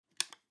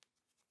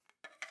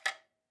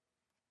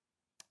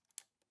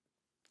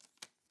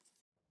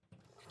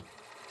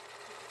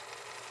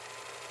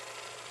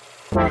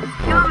Go to the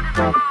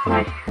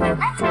movies.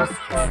 Let's go see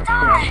the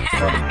stars.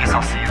 Guess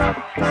I'll see you at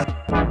the movies.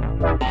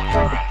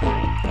 Alright.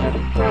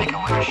 Make a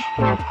wish.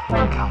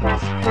 Count to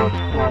three.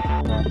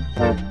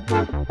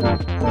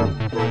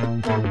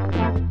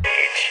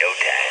 It's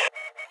showtime.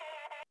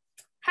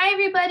 Hi,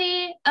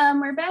 everybody.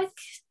 We're back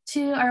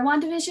to our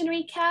WandaVision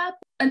recap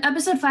on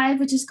episode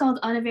 5, which is called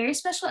On a Very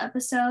Special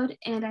Episode.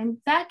 And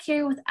I'm back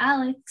here with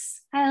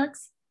Alex. Hi,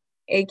 Alex.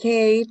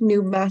 AKA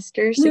Noob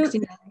Master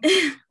 69.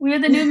 We're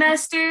the new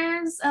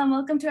masters.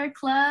 Welcome to our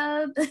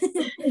club.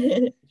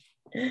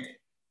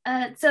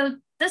 So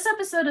this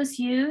episode is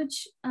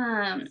huge.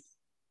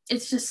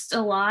 It's just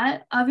a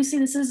lot. Obviously,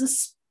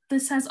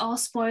 this has all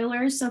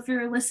spoilers. So if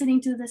you're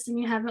listening to this and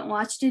you haven't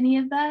watched any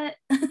of that,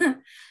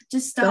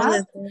 just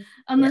stop.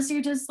 Unless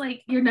you're just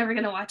like, you're never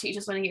going to watch it. You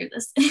just want to hear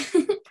this.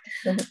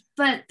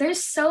 But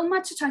there's so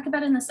much to talk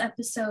about in this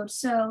episode.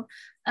 So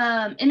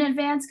in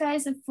advance,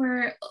 guys, if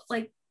we're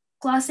like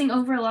glossing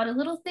over a lot of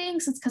little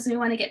things, it's because we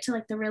want to get to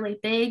like the really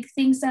big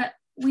things that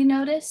we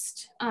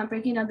noticed,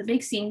 breaking down the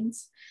big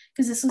scenes,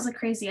 because this was a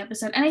crazy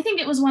episode. And I think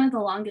it was one of the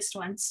longest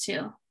ones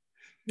too.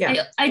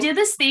 Yeah. I did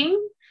this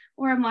thing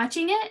where I'm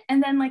watching it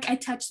and then like I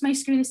touched my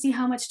screen to see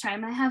how much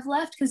time I have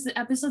left because the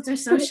episodes are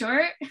so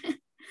short.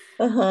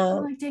 I'm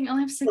like, dang, I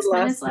only have 6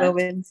 minutes left.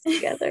 Moments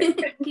together.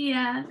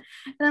 Yeah.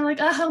 And I'm like,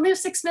 oh, I only have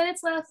 6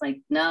 minutes left. Like,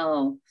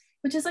 no,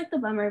 which is like the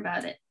bummer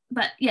about it.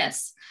 But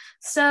yes,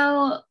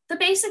 so the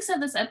basics of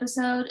this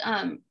episode,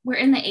 we're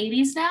in the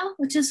 80s now,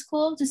 which is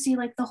cool to see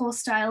like the whole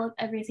style of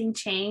everything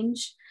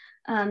change.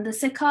 The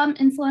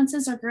sitcom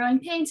influences are Growing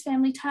Pains,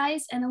 Family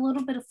Ties, and a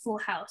little bit of Full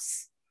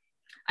House.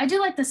 I do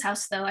like this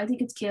house though. I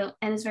think it's cute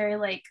and it's very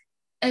like,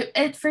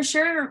 it for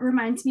sure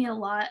reminds me a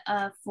lot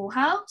of Full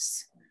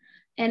House.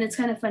 And it's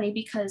kind of funny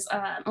because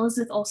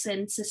Elizabeth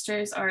Olsen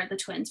sisters are the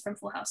twins from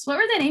Full House. What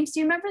were their names? Do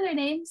you remember their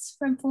names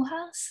from Full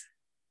House?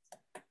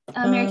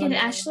 Mary-Kate and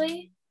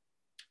Ashley?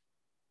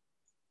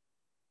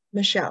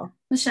 Michelle,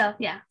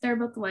 yeah, they're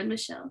both the one.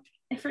 Michelle,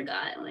 I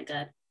forgot. Oh my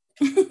god.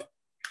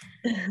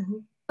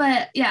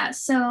 But yeah,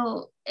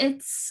 so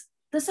it's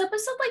this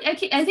episode, like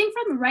I think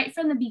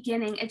from the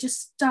beginning, it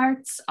just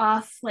starts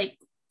off like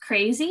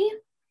crazy.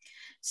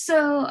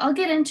 So I'll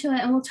get into it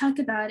and we'll talk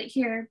about it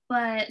here.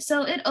 But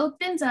so it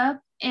opens up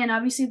and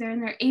obviously they're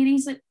in their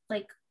 80s,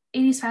 like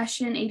 80s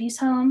fashion, 80s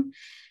home,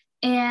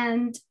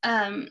 and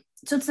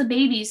so it's the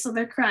babies, so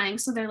they're crying,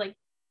 so they're like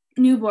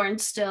newborn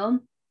still.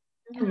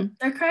 Mm-hmm.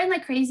 They're crying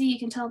like crazy. You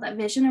can tell that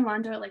Vision and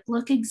Wanda like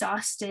look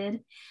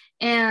exhausted,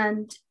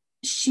 and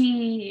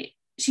she's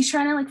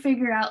trying to like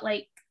figure out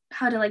like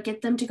how to like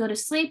get them to go to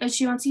sleep, and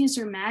she wants to use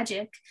her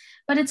magic.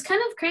 But it's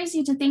kind of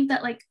crazy to think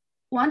that like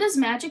Wanda's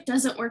magic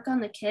doesn't work on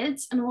the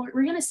kids, and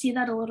we're gonna see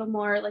that a little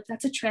more. Like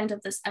that's a trend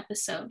of this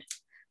episode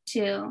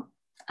too.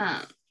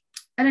 I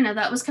don't know,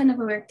 that was kind of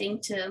a weird thing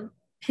to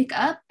pick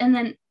up. And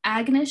then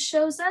Agnes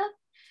shows up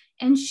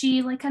and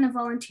she like kind of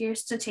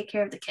volunteers to take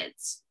care of the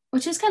kids,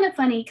 which is kind of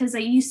funny because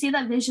like, you see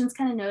that Vision's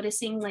kind of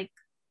noticing like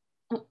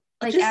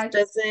just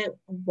doesn't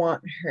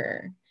want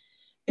her.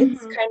 It's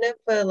kind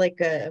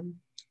of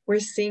we're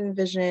seeing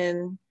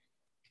Vision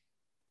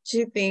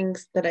two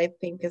things that I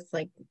think is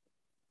like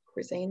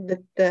we're saying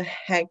that the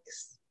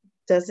hex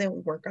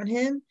doesn't work on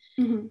him,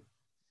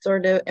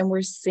 sort of, and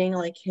we're seeing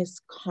like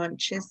his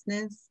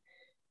consciousness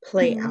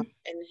play out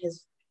in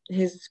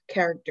his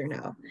character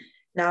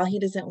now he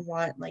doesn't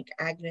want like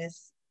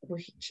Agnes,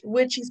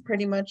 which he's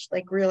pretty much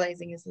like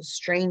realizing is a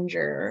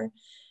stranger,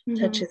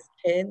 touch his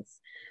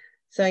kids.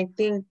 So I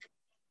think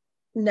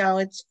now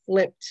it's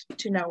flipped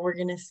to now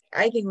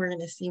I think we're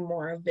gonna see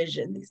more of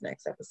Vision these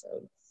next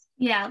episodes.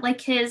 Yeah,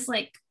 like his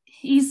like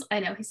I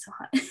know he's so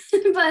hot.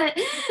 But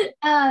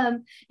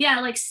yeah,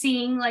 like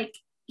seeing like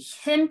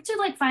him to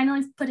like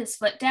finally put his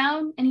foot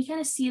down, and you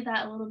kind of see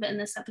that a little bit in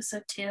this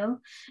episode too.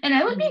 And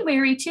I would be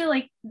wary too,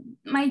 like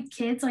my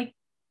kids, like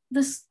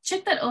this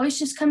chick that always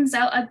just comes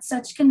out at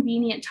such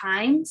convenient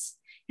times,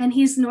 and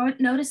he's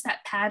noticed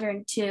that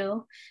pattern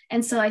too.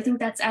 And so I think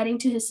that's adding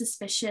to his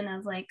suspicion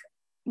of like,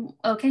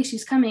 okay,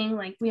 she's coming,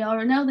 like we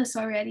all know this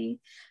already.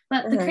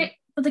 But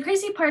the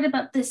crazy part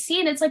about this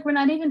scene, it's like we're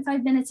not even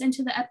 5 minutes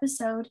into the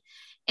episode,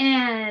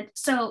 and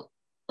so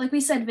like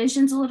we said,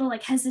 Vision's a little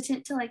like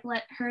hesitant to like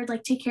let her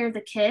like take care of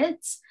the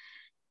kids,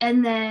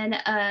 and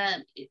then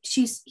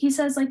he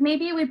says like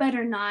maybe we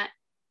better not,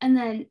 and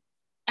then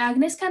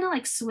Agnes kind of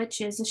like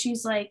switches and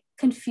she's like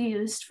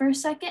confused for a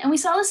second, and we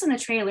saw this in the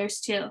trailers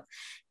too.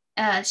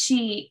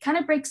 She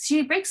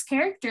breaks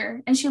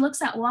character and she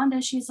looks at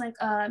Wanda. She's like,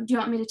 do you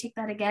want me to take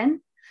that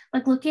again?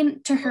 Like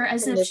looking to her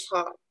as if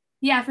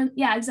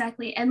yeah,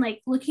 exactly. And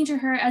like looking to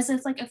her as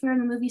if like if we were in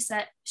the movie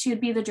set, she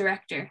would be the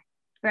director,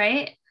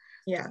 right?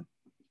 Yeah.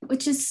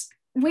 Which is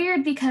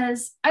weird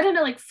because I don't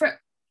know, like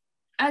for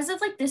as of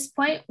like this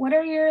point, what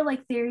are your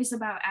like theories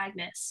about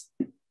Agnes?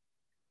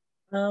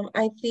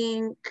 I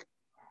think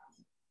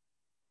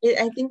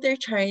they're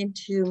trying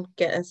to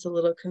get us a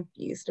little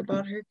confused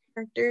about her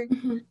character,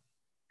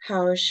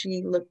 how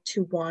she looked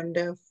to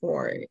Wanda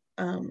for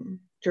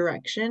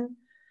direction.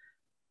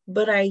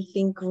 But I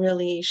think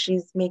really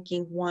she's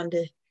making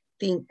Wanda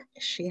think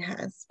she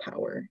has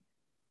power.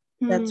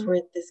 That's where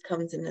this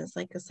comes in as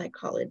like a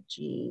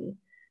psychology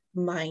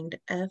mind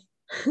F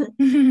for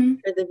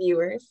the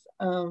viewers.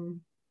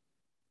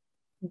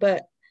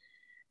 But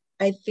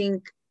I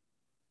think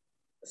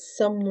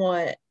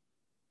somewhat,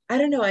 I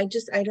don't know, I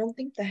don't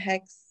think the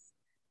hex,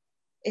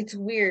 it's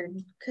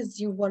weird because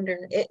you wonder,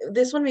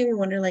 this one made me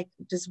wonder, like,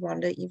 does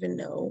Wanda even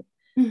know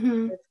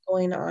what's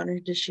going on, or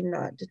does she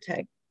not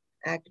detect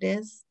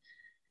Agnes?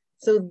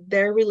 So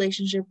their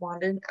relationship,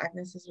 Wanda and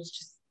Agnes's, was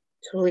just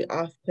totally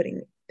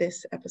off-putting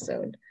this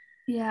episode.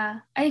 Yeah,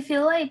 I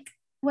feel like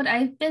what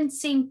I've been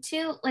seeing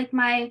too, like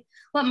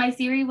what my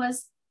theory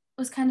was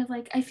kind of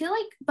like, I feel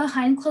like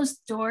behind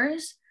closed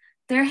doors,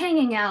 they're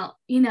hanging out,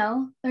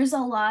 there's a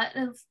lot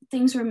of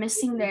things we're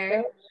missing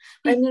there.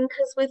 I mean,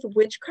 because with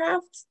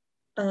witchcraft,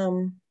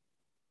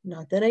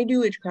 not that I do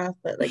witchcraft,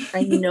 but like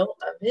I know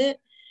of it,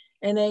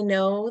 and I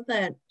know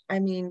that, I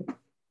mean,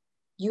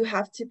 you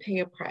have to pay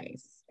a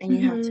price and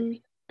you have to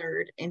be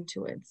lured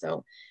into it.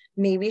 So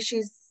maybe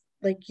she's,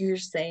 like you're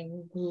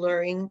saying,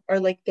 luring, or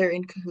like they're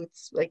in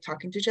cahoots, like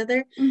talking to each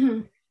other.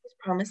 She's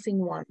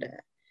promising Wanda,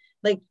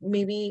 like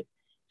maybe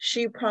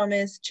she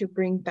promised to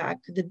bring back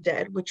the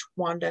dead, which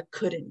Wanda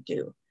couldn't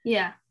do.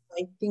 Yeah,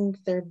 I think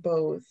they're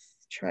both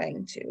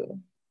trying to.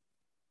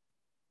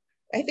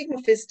 I think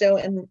Mephisto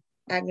and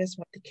Agnes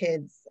want the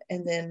kids,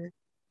 and then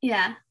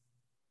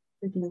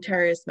the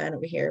terrorist man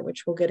over here,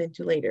 which we'll get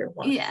into later,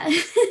 wants.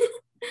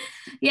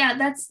 Yeah,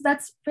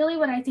 that's really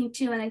what I think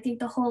too. And I think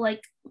the whole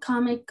like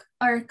comic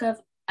arc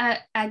of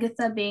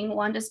Agatha being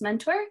Wanda's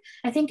mentor,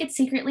 I think it's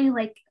secretly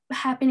like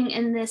happening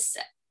in this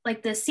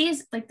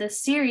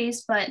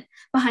series, but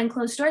behind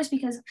closed doors,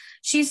 because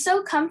she's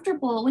so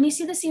comfortable. When you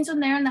see the scenes when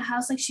they're in the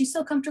house, like she's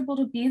so comfortable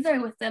to be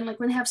there with them, like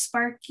when they have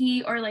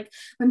Sparky, or like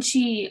when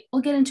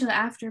we'll get into it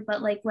after,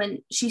 but like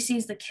when she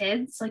sees the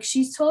kids, like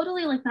she's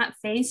totally like not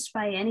fazed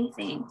by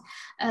anything.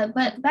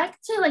 But back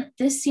to like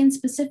this scene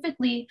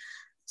specifically,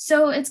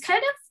 so it's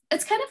kind of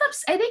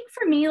I think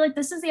for me, like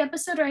this is the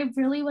episode where I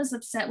really was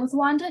upset with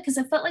Wanda, because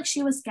I felt like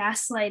she was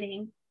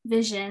gaslighting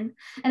Vision,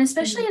 and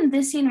especially in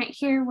this scene right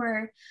here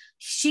where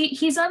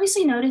he's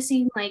obviously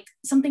noticing like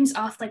something's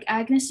off, like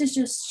Agnes is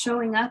just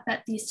showing up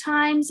at these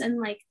times, and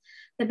like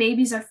the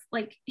babies are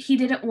like, he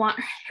didn't want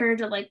her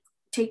to like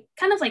take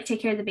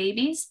care of the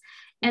babies,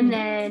 and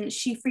then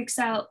she freaks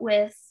out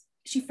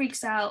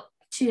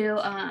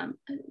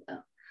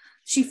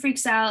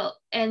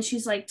and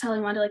she's like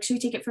telling Wanda, like, should we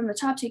take it from the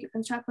top,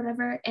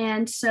 whatever.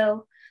 And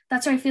so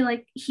that's where I feel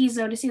like he's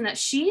noticing that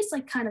she's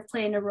like kind of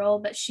playing a role,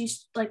 but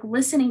she's like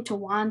listening to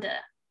Wanda.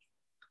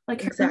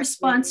 Like her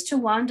response to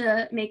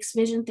Wanda makes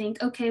Vision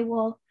think, okay,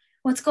 well,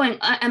 what's going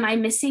on? Am I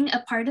missing a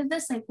part of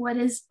this? Like,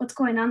 what's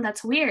going on?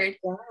 That's weird.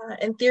 Yeah,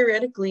 and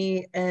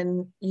theoretically,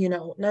 and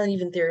not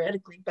even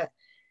theoretically, but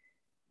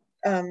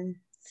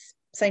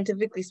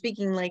scientifically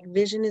speaking, like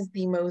Vision is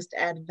the most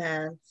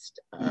advanced,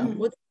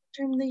 what's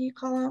the term that you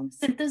call him?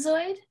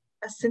 Synthezoid?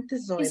 A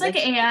synthezoid. He's like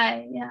an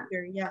AI, yeah.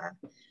 Yeah.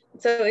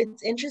 So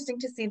it's interesting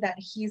to see that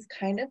he's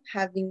kind of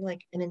having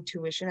like an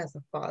intuition as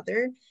a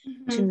father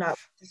to not let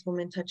this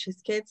woman touch his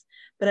kids.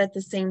 But at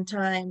the same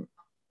time,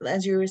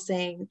 as you were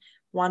saying,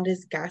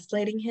 Wanda's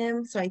gaslighting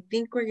him. So I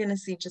think we're going to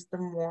see just a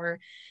more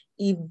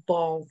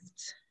evolved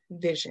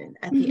Vision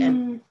at the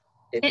end.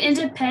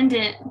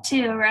 Independent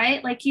too,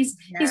 right? Like he's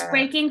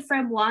breaking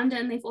from Wanda,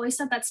 and they've always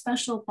had that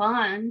special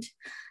bond.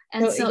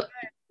 And so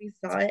we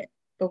saw it,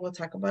 but we'll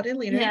talk about it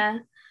later. Yeah.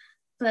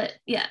 But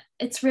yeah,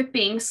 it's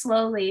ripping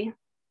slowly.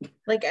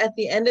 Like at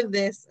the end of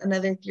this,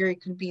 another theory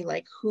could be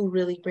like, who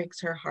really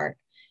breaks her heart?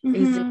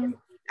 Is it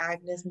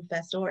Agnes,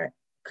 Mephisto, or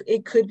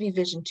it could be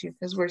Vision too,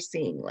 because we're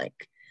seeing like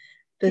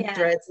the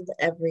threads of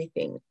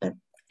everything.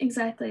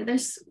 Exactly.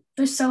 There's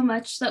so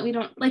much that we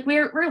don't like.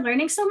 We're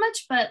learning so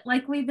much, but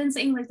like we've been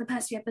saying like the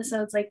past few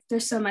episodes, like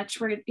there's so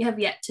much we have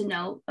yet to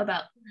know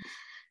about.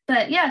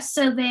 But yeah,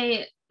 so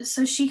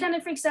she kind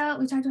of freaks out.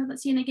 We talked about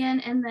that scene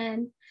again, and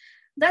then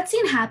that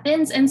scene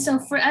happens, and so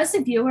for us,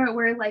 the viewer,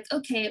 we're like,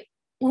 okay,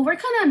 well, we're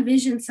kind of on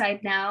Vision's side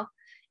now,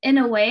 in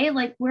a way.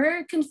 Like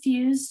we're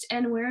confused,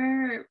 and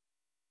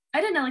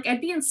I don't know, like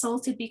I'd be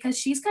insulted because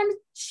she's kind of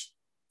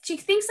she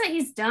thinks that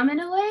he's dumb in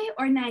a way,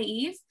 or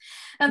naive,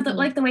 of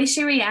like the way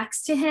she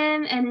reacts to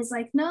him, and is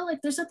like, no, like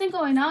there's something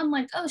going on.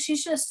 Like, oh,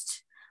 she's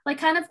just like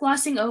kind of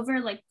glossing over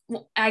like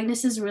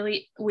Agnes's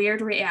really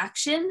weird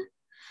reaction.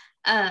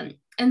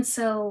 And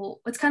so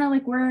it's kind of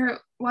like we're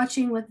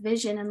watching with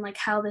Vision and like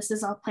how this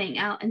is all playing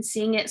out and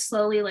seeing it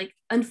slowly like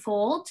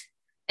unfold,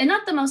 and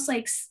not the most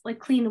like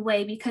clean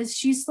way, because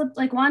she's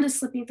Wanda's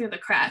slipping through the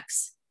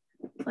cracks,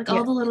 like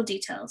all the little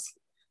details.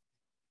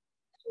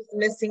 She's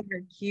missing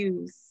her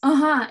cues.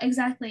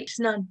 Exactly. She's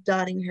not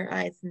dotting her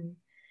I's and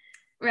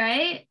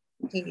right.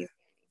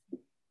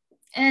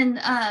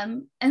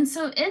 And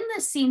so in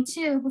this scene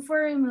too,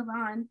 before we move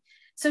on,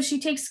 so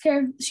she's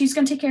going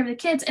to take care of the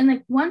kids, and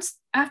like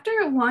after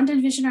Wanda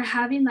and Vision are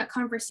having that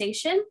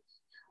conversation,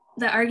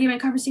 the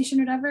argument conversation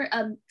or whatever,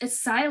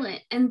 it's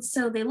silent. And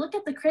so they look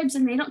at the cribs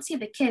and they don't see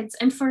the kids.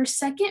 And for a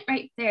second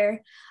right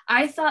there,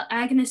 I thought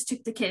Agnes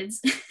took the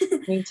kids.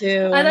 Me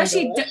too. I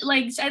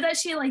thought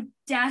she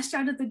dashed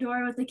out of the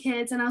door with the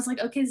kids, and I was like,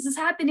 okay, this is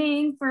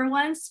happening. For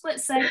one split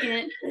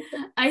second,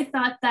 I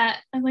thought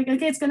that. I'm like,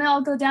 okay, it's gonna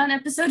all go down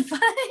episode 5.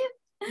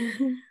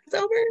 It's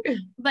over.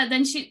 But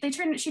then she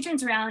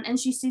turns around and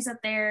she sees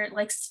that they're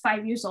like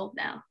 5 years old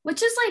now,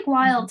 which is like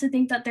wild to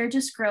think that they're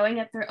just growing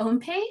at their own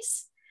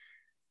pace.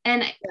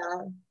 And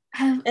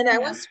I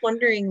was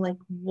wondering like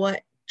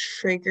what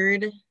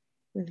triggered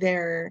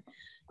their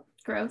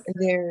growth.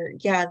 Their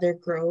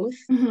growth.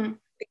 Mm-hmm.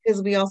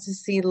 Because we also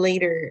see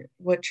later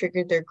what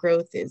triggered their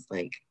growth is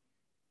like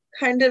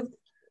kind of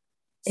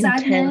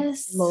sadness.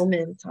 Intense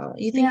moments. Huh?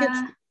 You think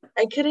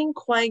I couldn't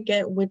quite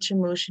get which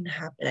emotion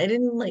happened. I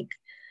didn't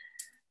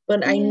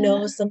but I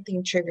know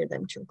something triggered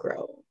them to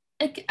grow.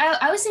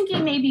 I was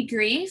thinking maybe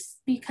grief,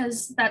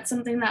 because that's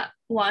something that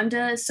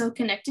Wanda is so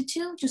connected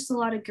to, just a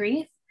lot of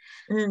grief.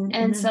 Mm-hmm.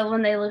 And so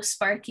when they lose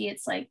Sparky,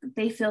 it's like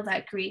they feel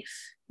that grief,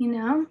 you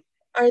know?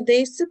 Are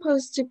they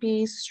supposed to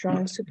be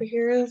strong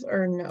superheroes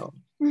or no?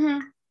 Mm-hmm.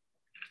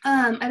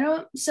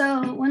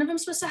 So one of them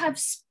is supposed to have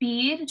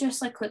speed,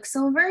 just like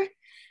Quicksilver,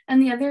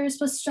 and the other is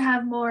supposed to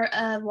have more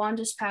of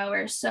Wanda's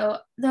power. So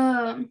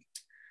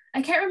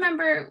I can't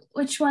remember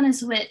which one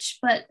is which,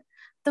 but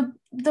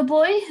the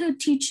boy who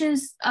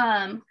teaches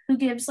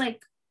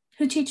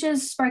who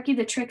teaches Sparky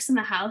the tricks in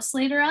the house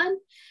later on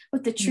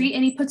with the treat,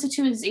 and he puts it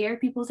to his ear,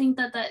 people think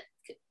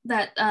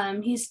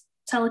that he's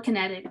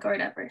telekinetic or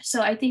whatever.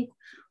 So I think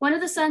one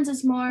of the sons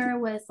is more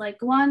with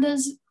like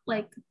Wanda's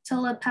like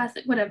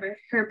telepathic, whatever,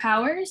 her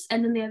powers,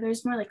 and then the other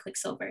is more like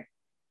Quicksilver,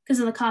 because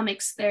in the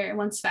comics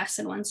one's fast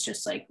and one's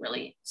just like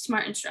really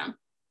smart and strong.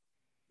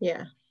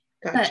 Yeah,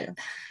 gotcha.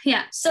 But,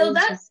 yeah, so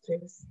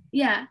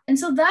and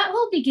so that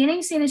whole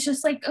beginning scene is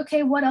just like,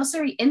 okay, what else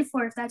are we in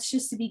for if that's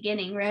just the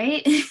beginning,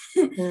 right?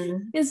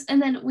 Mm-hmm.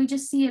 And then we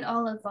just see it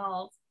all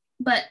evolve.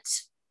 But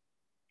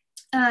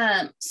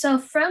so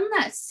from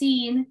that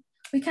scene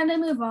we kind of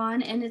move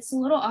on, and it's a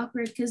little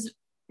awkward because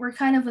we're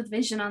kind of with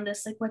Vision on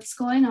this, like what's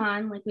going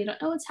on, like we don't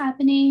know what's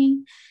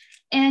happening.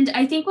 And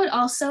I think what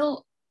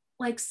also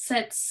like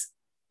sets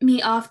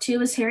me off too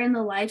is hearing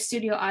the live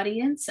studio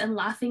audience and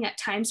laughing at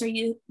times where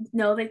you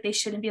know like they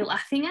shouldn't be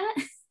laughing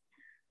at.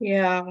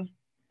 Yeah.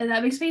 And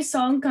that makes me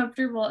so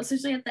uncomfortable,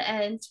 especially at the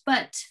end.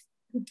 But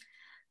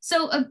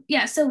so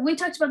so we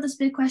talked about this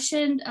big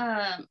question.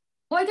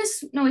 Well, I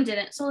guess no, we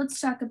didn't. So let's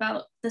talk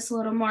about this a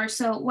little more.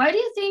 So why do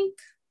you think?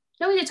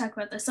 No, we did talk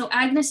about this. So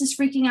Agnes is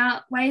freaking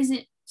out.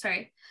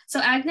 So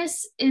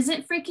Agnes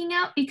isn't freaking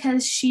out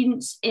because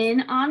she's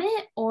in on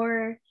it,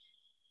 or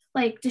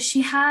like does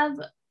she have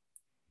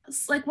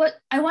like what?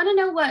 I want to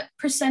know what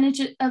percentage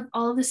of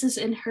all of this is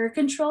in her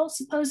control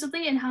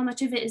supposedly, and how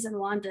much of it is in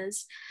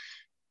Wanda's.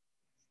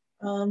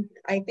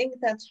 I think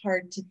that's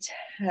hard to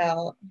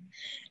tell.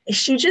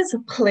 She just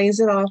plays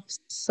it off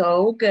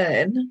so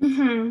good,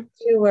 mm-hmm.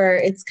 to where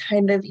it's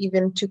kind of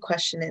even to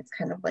question. It's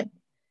kind of like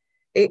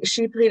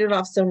she played it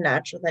off so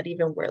natural that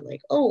even we're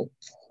like, oh,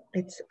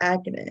 it's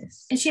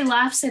Agnes, and she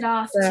laughs it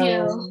off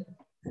too.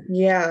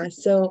 Yeah.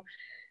 So,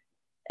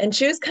 and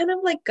she was kind of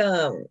like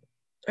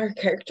her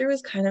character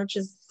was kind of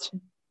just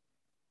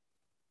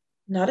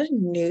not a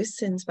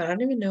nuisance, but I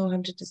don't even know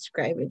how to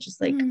describe it.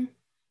 Just like. Mm-hmm.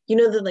 You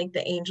know,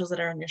 the angels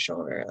that are on your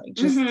shoulder, like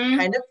just mm-hmm.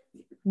 kind of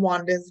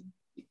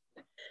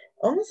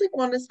almost like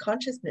Wanda's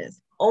consciousness,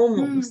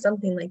 almost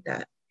something like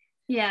that.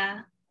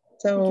 Yeah.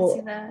 So I can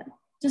see that.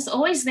 Just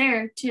always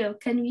there too,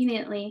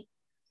 conveniently,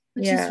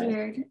 which is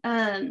weird.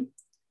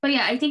 But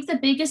yeah, I think the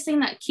biggest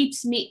thing that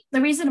keeps me,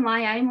 the reason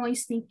why I'm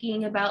always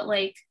thinking about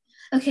like,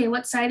 okay,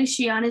 what side is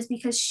she on, is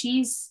because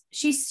she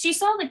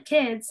saw the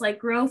kids like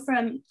grow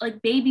from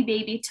like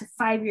baby to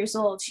 5 years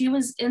old. She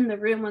was in the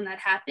room when that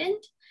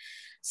happened.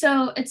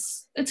 So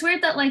it's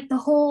weird that like the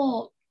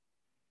whole,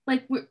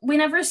 like we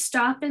never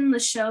stop in the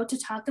show to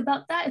talk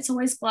about that. It's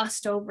always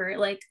glossed over.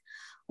 Like,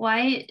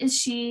 why is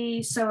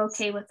she so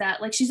okay with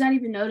that? Like, she's not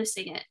even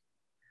noticing it.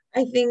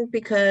 I think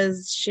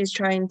because she's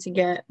trying to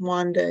get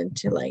Wanda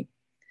to like,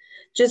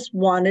 just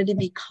Wanda to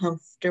be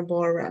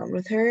comfortable around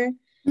with her,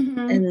 mm-hmm.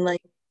 and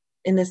like,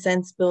 in a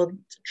sense, build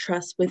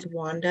trust with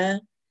Wanda,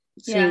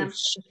 so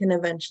she can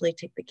eventually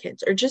take the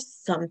kids or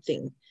just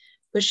something.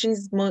 But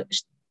she's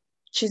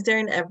there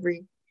in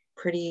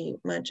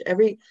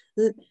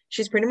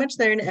she's pretty much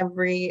there in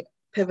every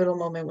pivotal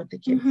moment with the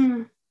kids.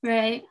 Mm-hmm.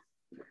 Right.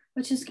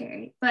 Which is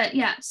scary. But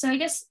yeah, so I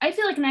guess I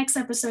feel like next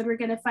episode we're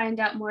going to find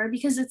out more,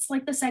 because it's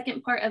like the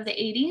second part of the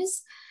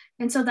 80s.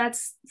 And so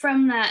that's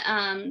from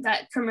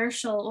that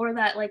commercial or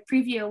that like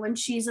preview when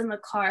she's in the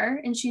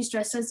car and she's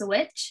dressed as a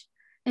witch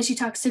and she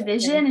talks to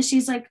Vision and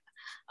she's like,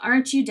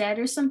 aren't you dead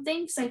or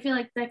something? So I feel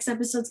like next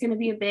episode's going to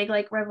be a big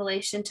like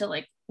revelation to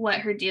like what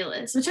her deal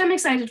is, which I'm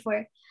excited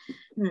for.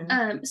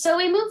 So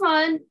we move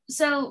on.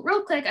 So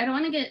real quick, I don't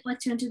want to get like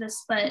too into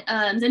this, but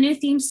the new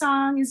theme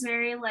song is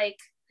very like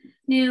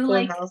new, so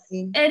like,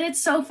 mousy. and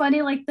it's so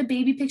funny, like the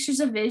baby pictures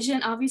of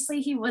Vision.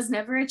 Obviously, he was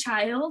never a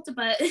child,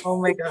 but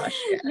Oh my gosh,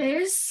 yeah.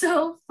 they're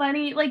so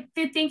funny. Like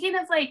they're thinking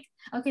of like,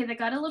 okay, they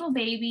got a little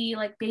baby,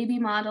 like baby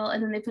model,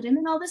 and then they put him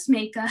in all this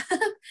makeup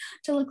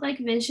to look like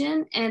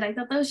Vision. And I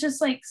thought that was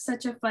just like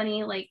such a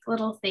funny like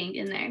little thing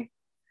in there.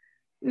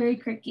 Very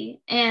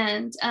quirky.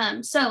 And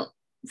so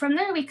from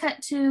there we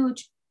cut to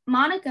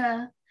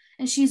Monica,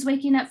 and she's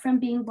waking up from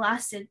being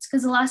blasted,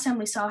 because the last time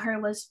we saw her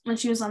was when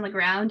she was on the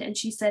ground and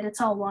she said, "It's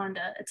all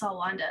Wanda, it's all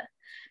Wanda,"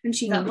 and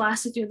she got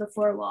blasted through the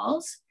 4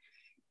 walls.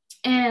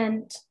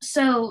 And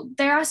so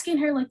they're asking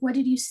her like, what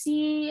did you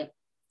see,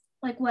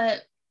 like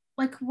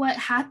what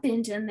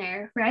happened in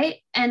there, right?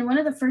 And one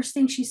of the first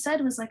things she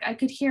said was like, I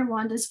could hear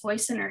Wanda's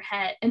voice in her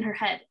head,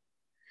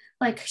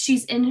 like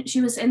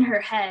she was in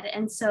her head.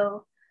 And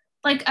so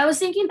like I was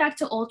thinking back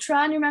to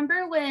Ultron.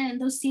 Remember when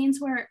those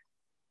scenes were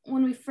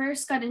when we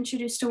first got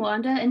introduced to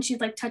Wanda and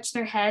she'd like touch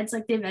their heads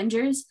like the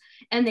Avengers,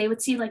 and they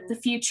would see like the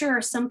future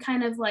or some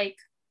kind of like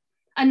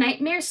a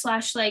nightmare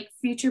 / like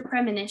future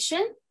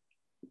premonition.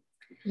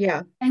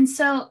 Yeah. And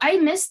so I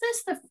missed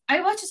this.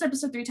 I watched this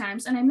episode 3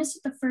 times and I missed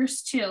it the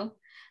first 2.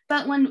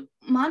 But when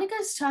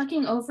Monica's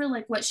talking over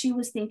like what she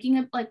was thinking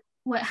of, like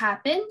what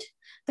happened,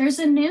 there's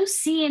a new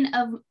scene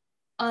of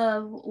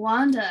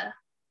Wanda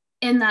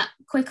in that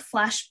quick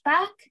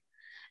flashback,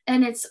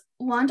 and it's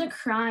Wanda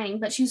crying,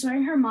 but she's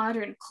wearing her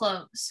modern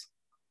clothes.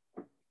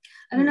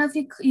 I don't know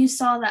if you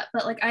saw that,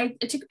 but like I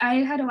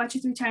had to watch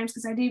it 3 times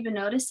because I didn't even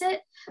notice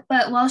it.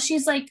 But while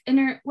she's like in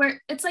her,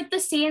 where it's like the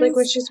scenes, like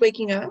when she's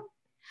waking up.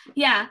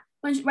 Yeah,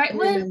 when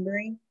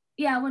remembering.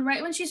 Yeah,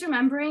 right when she's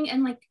remembering,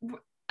 and like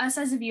us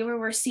as a viewer,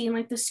 we're seeing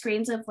like the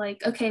screens of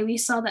like, okay, we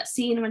saw that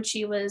scene when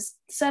she was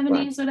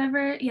 70s,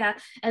 whatever. Yeah,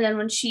 and then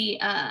when she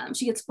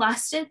gets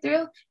blasted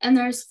through, and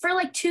there's for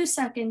like 2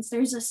 seconds,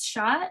 there's a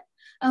shot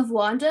of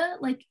Wanda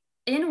like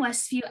in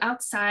Westview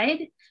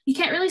outside. You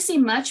can't really see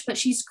much, but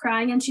she's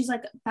crying and she's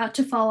like about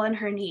to fall on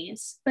her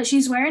knees, but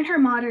she's wearing her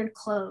modern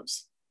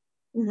clothes.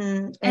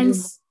 And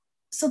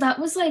so that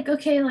was like,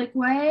 okay, like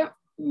why are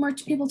more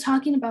people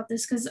talking about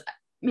this? Because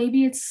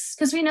maybe it's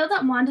because we know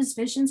that Wanda's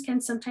visions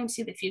can sometimes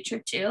see the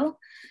future too.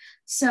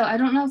 So I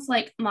don't know if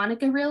like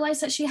Monica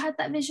realized that she had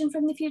that vision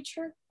from the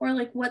future, or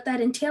like what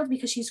that entailed,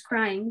 because she's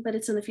crying, but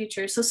it's in the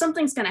future. So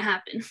something's gonna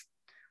happen.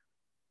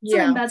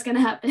 Something bad's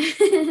gonna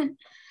happen.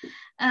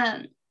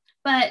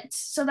 But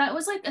so that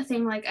was like a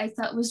thing like I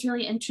thought was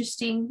really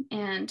interesting.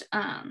 And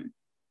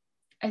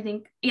I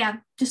think, yeah,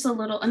 just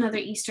another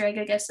Easter egg,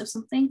 I guess, of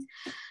something.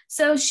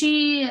 So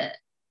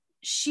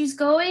she's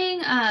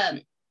going,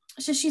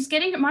 so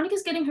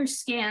Monica's getting her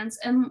scans.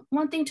 And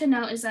one thing to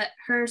note is that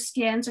her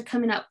scans are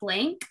coming out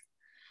blank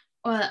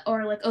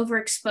or like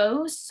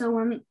overexposed. So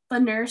when the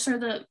nurse or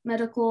the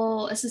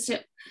medical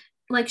assistant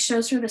like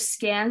shows her the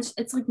scans,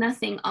 it's like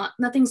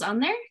nothing's on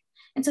there.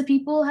 And so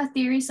people have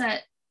theories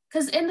that,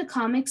 because in the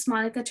comics,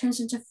 Monica turns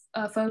into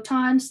a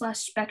photon /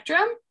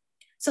 spectrum.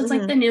 So it's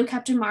like the new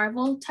Captain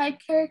Marvel type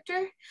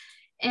character.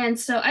 And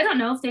so I don't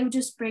know if they would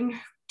just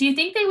do you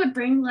think they would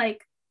bring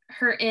like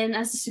her in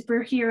as a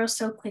superhero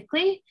so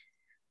quickly?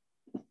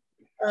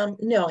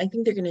 No, I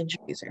think they're going to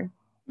introduce her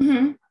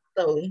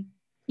slowly.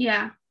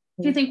 Yeah.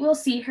 Do you think we'll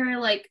see her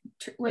like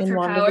with her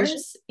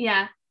powers?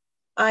 Yeah.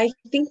 I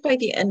think by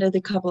the end of the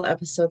couple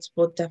episodes,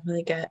 we'll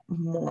definitely get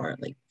more,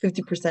 like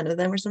 50% of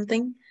them or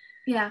something.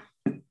 Yeah.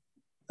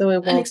 So it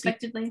won't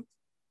unexpectedly.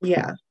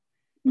 Yeah.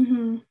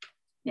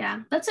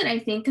 Yeah, that's what I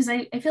think, because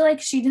I feel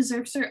like she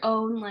deserves her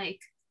own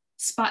like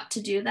spot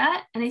to do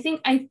that. And I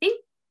think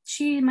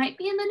she might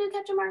be in the new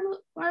Captain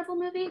Marvel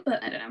movie,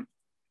 but I don't know.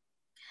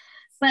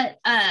 But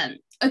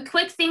a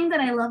quick thing that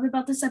I love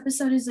about this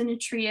episode is the new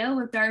trio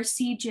with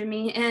Darcy,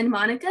 Jimmy, and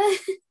Monica.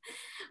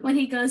 When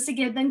he goes to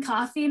give them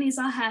coffee and he's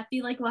all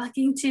happy, like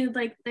walking to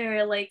like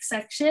their like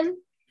section.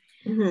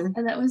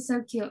 And that was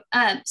so cute.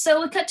 So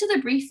we'll cut to the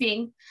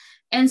briefing.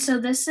 And so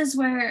this is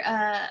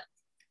where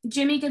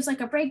Jimmy gives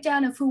like a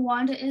breakdown of who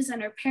Wanda is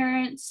and her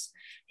parents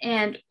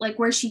and like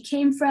where she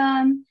came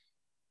from.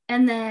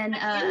 And then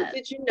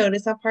did you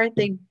notice that part?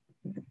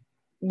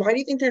 Why do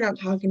you think they're not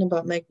talking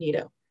about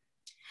Magneto?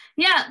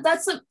 Yeah,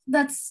 that's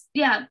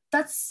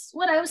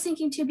what I was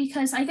thinking too,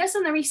 because I guess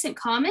in the recent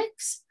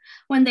comics,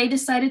 when they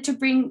decided to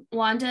bring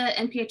Wanda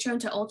and Pietro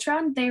into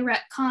Ultron, they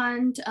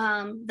retconned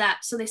that.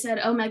 So they said,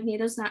 oh,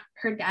 Magneto's not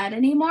her dad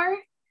anymore.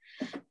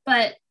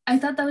 But I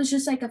thought that was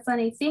just like a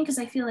funny thing, because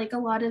I feel like a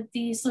lot of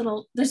there's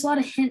a lot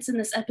of hints in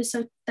this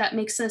episode that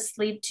makes us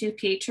lead to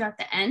Pietro at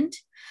the end.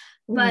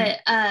 But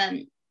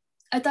I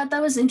thought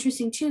that was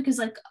interesting too, because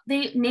like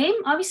they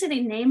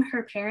name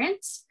her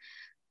parents,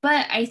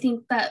 but I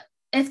think that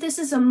if this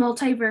is a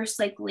multiverse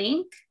like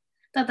link,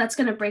 that's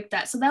going to break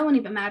that. So that won't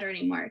even matter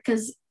anymore,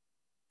 because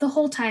the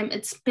whole time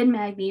it's been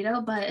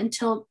Magneto, but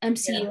until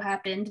MCU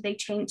happened, they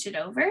changed it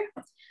over.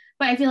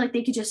 But I feel like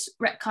they could just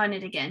retcon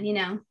it again, you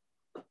know?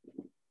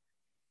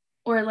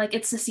 Or like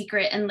it's a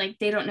secret and like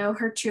they don't know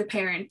her true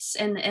parents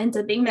and it ends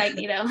up being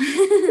Magneto.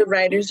 The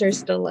writers are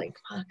still like,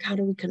 fuck, how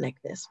do we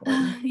connect this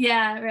one?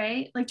 Yeah,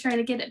 right? Like trying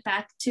to get it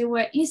back to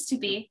what it used to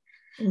be.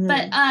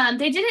 But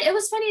they did it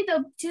was funny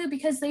though too,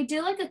 because they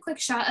do like a quick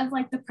shot of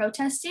like the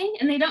protesting,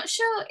 and they don't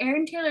show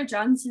Aaron Taylor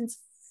Johnson's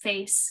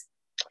face.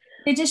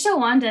 They just show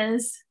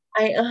Wanda's.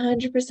 I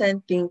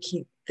 100% think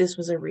this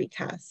was a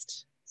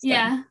recast. So.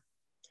 Yeah.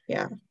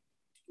 I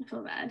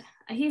feel bad.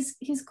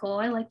 He's cool.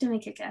 I liked him in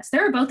Kick-Ass. They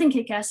were both in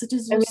Kick-Ass, which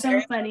is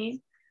so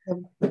funny.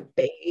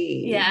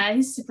 Yeah,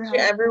 he's super hot.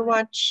 Did you ever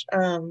watch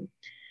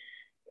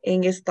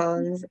Angus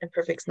Thongs and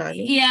Perfect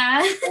Snoggy?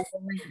 Yeah. Oh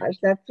my gosh,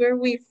 that's where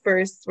we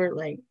first were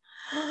like,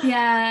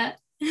 yeah.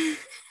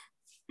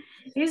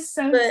 He's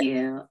so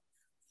cute.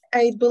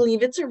 I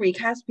believe it's a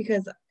recast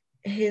because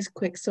his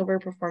Quicksilver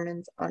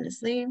performance,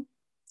 honestly.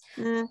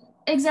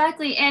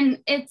 Exactly. And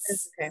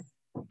it's okay.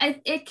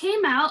 It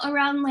came out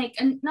around like,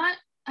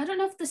 I don't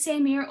know if the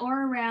same year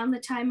or around the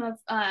time of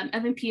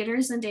Evan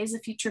Peters and Days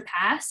of Future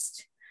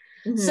Past.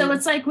 So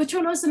it's like, which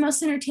one was the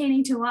most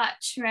entertaining to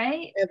watch,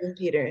 right? Evan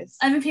Peters.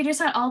 Evan Peters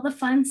had all the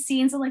fun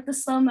scenes of like the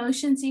slow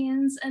motion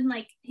scenes, and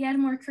like he had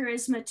more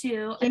charisma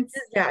too.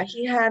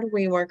 He had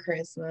way more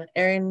charisma.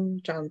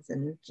 Aaron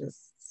Johnson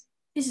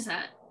he's just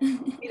not.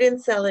 He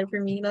didn't sell it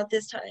for me, not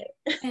this time.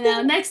 I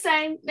know. Next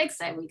time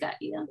we got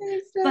you.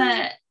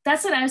 But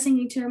that's what I was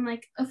thinking too. I'm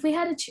like, if we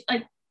had to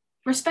like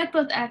respect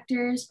both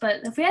actors, but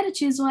if we had to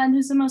choose one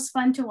who's the most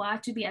fun to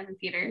watch, would be Evan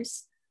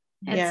Peters.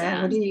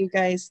 What do you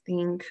guys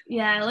think?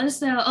 Yeah, let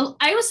us know. Oh,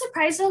 I was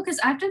surprised though, because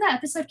after that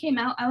episode came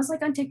out, I was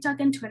like on TikTok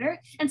and Twitter,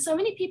 and so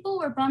many people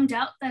were bummed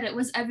out that it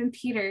was Evan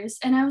Peters,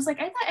 and I was like,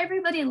 I thought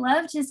everybody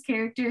loved his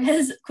character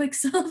as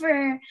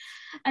Quicksilver.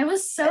 I'm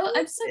so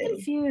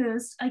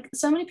confused. Like,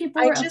 so many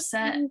people were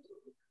upset.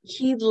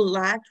 He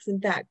lacks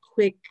that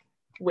quick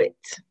wit.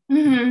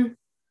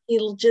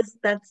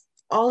 That's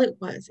all it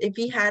was. If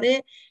he had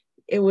it,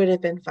 it would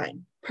have been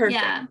fine.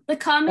 Perfect. Yeah, the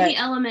comedy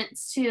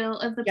elements too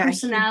of the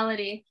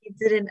personality. He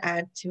didn't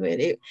add to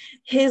it.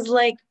 His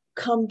like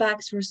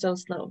comebacks were so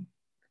slow.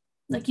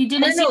 Like, you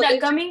didn't see that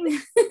coming?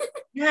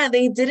 Yeah,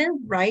 they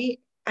didn't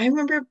write. I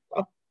remember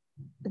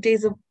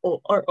Days of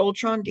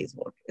Ultron. Days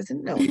of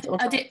isn't no it's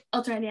Ultron.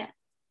 Ultron, yeah.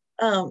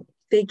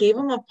 They gave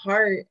him a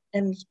part,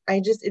 and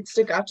it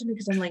stuck out to me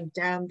because I'm like,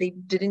 damn, they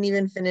didn't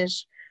even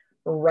finish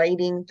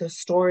writing the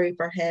story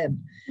for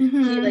him.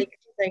 He's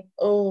like,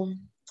 oh.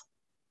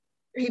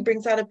 He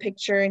brings out a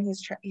picture and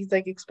he's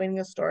like explaining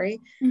a story,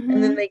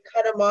 and then they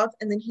cut him off,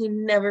 and then he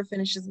never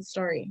finishes the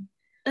story.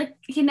 Like,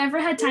 he never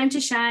had time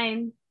to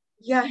shine.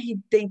 Yeah,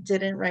 they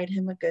didn't write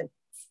him a good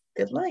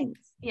lines.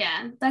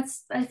 Yeah,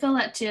 I feel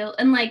that too.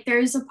 And like,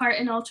 there's a part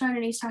in Ultron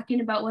and he's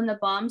talking about when the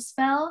bombs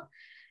fell,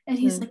 and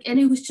he's like, and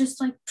it was just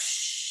like,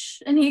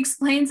 psh, and he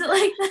explains it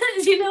like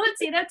that. Do you know what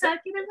scene I'm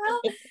talking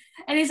about?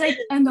 And he's like,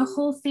 and the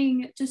whole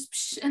thing just,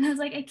 psh, and I was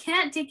like, I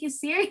can't take you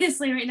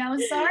seriously right now.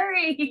 I'm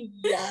sorry.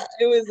 Yeah,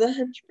 it was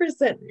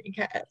 100%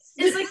 recast.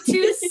 It's like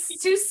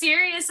too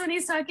serious when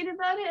he's talking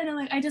about it, and I'm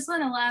like, I just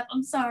want to laugh.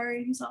 I'm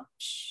sorry. He's all,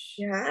 psh.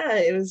 Yeah,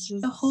 it was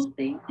just the whole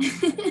thing.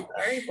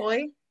 Sorry,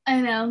 boy. I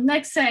know.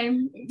 Next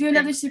time, do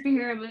another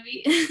superhero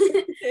movie.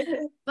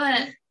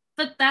 But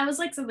that was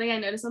like something I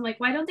noticed. I'm like,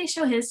 why don't they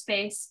show his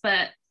face?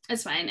 But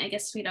it's fine. I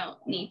guess we don't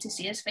need to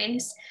see his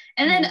face.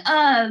 And then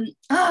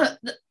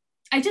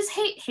I just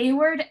hate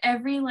Hayward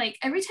every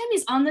time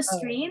he's on the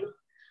screen.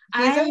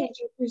 He's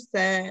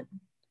 100%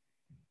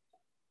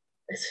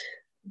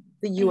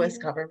 the U.S.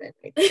 government.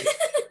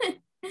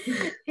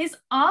 He's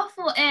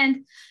awful,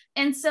 and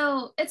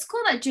so it's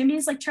cool that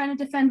Jimmy's like trying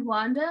to defend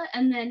Wanda,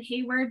 and then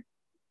Hayward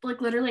like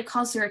literally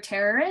calls her a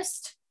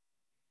terrorist.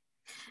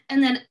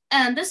 And then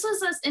this was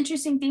this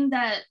interesting thing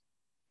that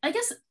I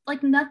guess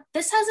like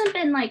this hasn't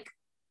been like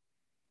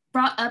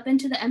brought up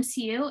into the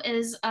MCU,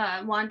 is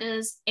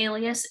Wanda's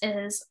alias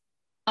is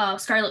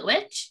Scarlet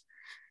Witch.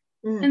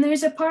 And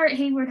there's a part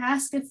Hayward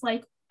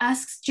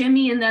asks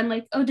Jimmy, and then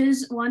like, oh,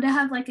 does Wanda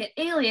have like an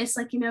alias,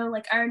 like, you know,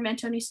 like Iron Man,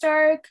 Tony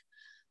Stark,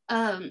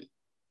 Thor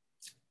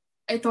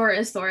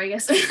is Thor, I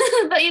guess.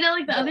 But you know,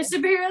 like the other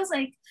superheroes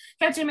like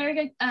Captain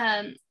America,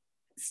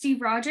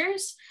 Steve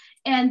Rogers.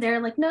 And they're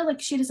like, no, like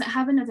she doesn't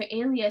have another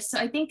alias. So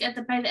I think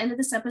by the end of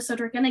this episode,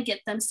 we're gonna get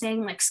them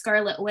saying like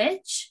Scarlet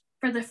Witch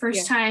for the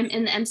first time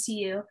in the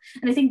MCU.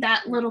 And I think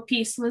that little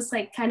piece was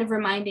like kind of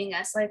reminding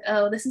us like,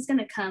 oh, this is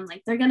gonna come.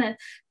 Like they're gonna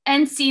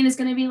end scene is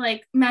gonna be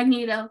like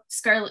Magneto,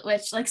 Scarlet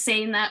Witch, like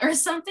saying that or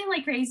something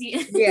like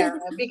crazy. Yeah,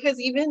 because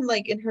even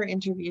like in her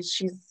interviews,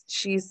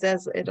 she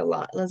says it a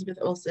lot. Elizabeth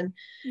Olsen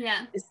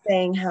is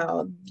saying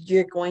how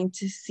you're going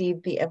to see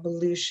the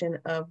evolution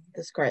of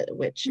the Scarlet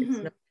Witch. It's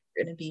not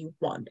going to be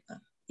Wanda.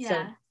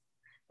 So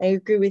I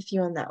agree with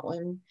you on that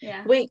one.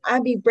 Wait,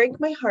 Abby, break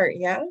my heart.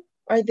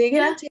 Are they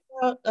gonna take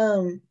out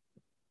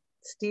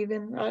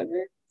Steven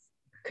Rogers,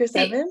 Chris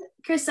Evans?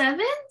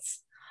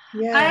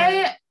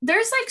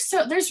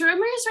 There's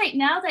rumors right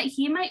now that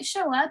he might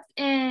show up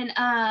in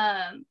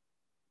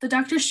the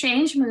Doctor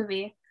Strange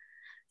movie,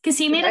 because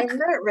he made I'm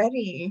not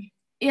ready.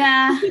 Did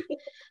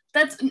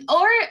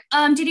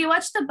you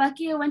watch the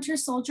Bucky a Winter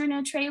Soldier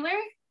new trailer?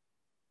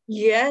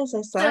 Yes,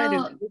 I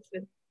saw it.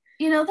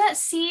 You know that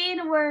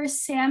scene where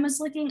Sam is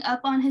looking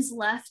up on his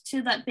left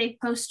to that big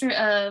poster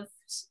of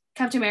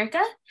Captain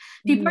America.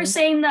 People are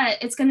saying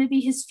that it's going to be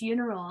his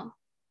funeral.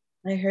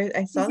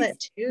 I saw that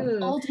too.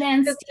 Old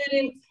man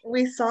Steve.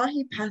 We saw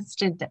he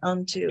passed it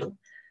down to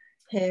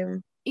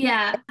him.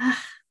 Yeah.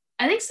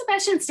 I think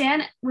Sebastian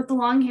Stan with the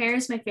long hair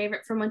is my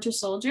favorite from Winter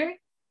Soldier.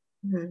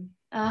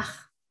 Oh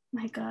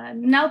my God.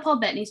 Now Paul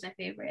Bettany's my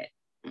favorite.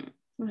 Oh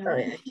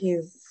yeah,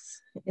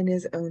 he's in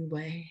his own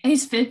way.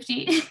 He's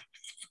 50.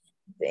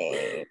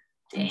 Dang.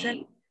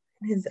 In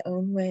his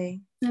own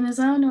way. In his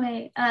own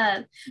way.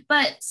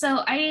 But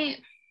so they,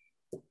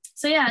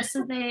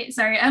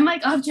 sorry, I'm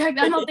like off track.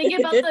 I'm all thinking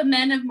about the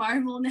men of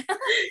Marvel now.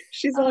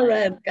 She's all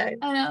red, guys.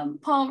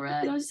 Paul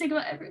Rudd. I was thinking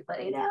about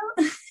everybody now.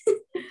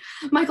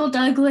 Michael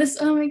Douglas.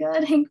 Oh my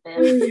God, Hank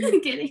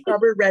Pym. Kidding.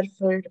 Robert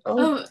Redford.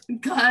 Oh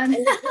God.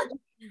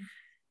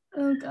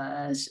 Oh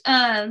gosh.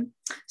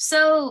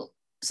 So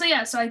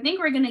I think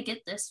we're gonna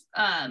get this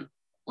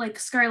like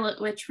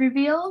Scarlet Witch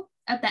reveal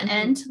at the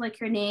end, like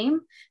her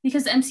name,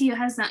 because the MCU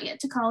has not yet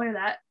to call her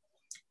that.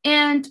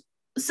 And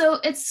so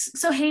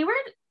Hayward,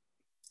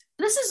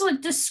 this is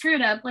like just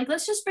screwed up. Like,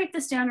 let's just break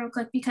this down real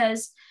quick,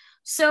 because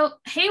so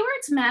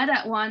Hayward's mad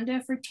at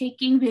Wanda for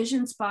taking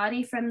Vision's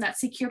body from that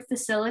secure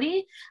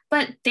facility,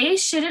 but they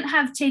shouldn't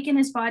have taken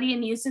his body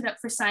and used it up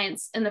for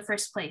science in the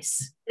first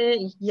place.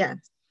 Yes.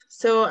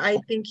 So I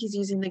think he's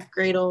using the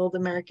great old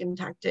American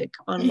tactic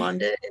on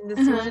Wanda in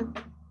this one,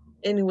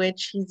 in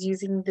which he's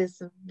using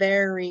this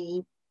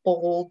very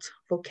bold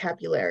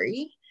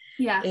vocabulary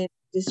in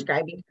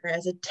describing her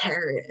as a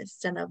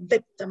terrorist and a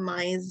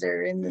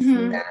victimizer and this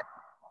and that.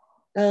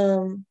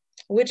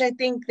 Which I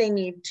think they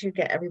need to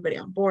get everybody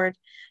on board.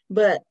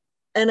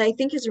 And I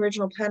think his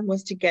original plan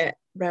was to get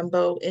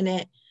Rambeau in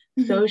it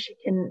so she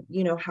can,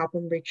 help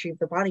him retrieve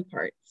the body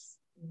parts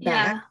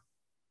back. Yeah.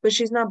 But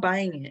she's not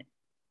buying it.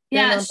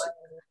 Yeah.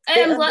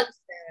 And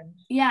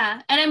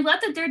I'm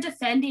glad that they're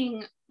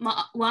defending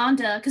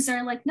Wanda, because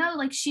they're like, no,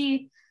 like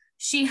she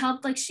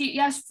helped, like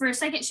for a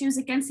second she was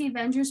against the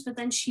Avengers, but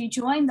then she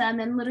joined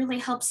them and literally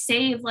helped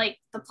save like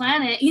the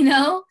planet,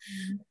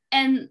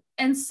 and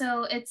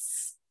so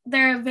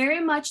they're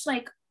very much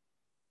like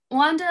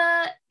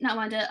Monica,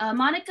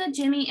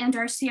 Jimmy, and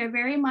Darcy are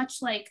very much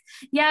like,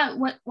 yeah,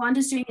 what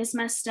Wanda's doing is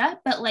messed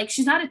up, but like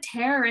she's not a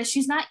terrorist,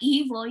 she's not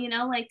evil,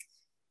 like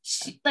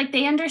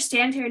they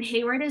understand her, and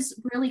Hayward is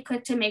really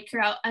quick to make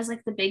her out as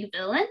like the big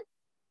villain.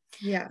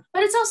 Yeah.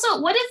 But it's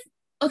also, what if,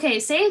 okay,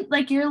 say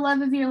like your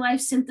love of your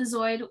life,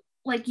 Synthezoid,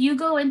 like you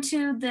go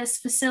into this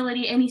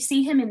facility and you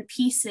see him in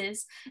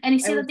pieces, and you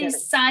see that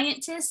these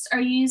scientists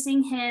are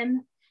using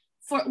him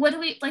for, what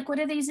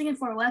are they using him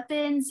for?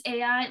 Weapons,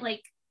 AI,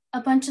 like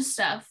a bunch of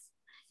stuff,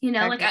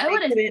 like I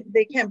would have.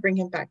 They can't bring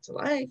him back to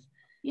life.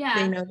 Yeah.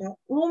 They know that.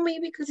 Well,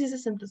 maybe because he's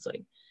a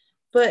Synthezoid.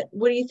 But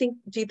what do you think?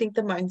 Do you think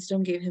the Mind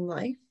Stone gave him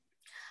life?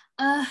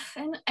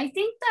 And I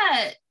think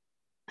that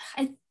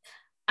I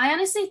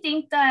honestly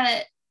think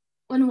that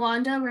when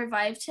Wanda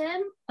revived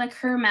him, like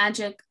her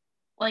magic,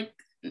 like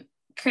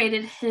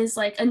created his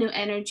like a new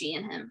energy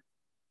in him.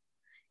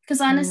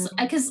 Because honestly,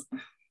 because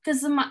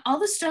all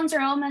the stones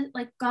are all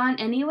like gone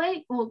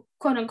anyway. Well,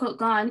 quote unquote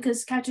gone,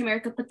 because Captain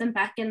America put them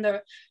back in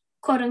the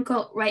quote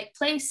unquote right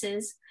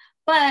places.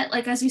 But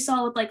like as we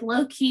saw with like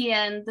Loki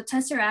and the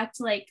Tesseract,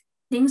 like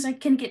things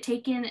like can get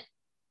taken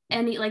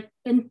and like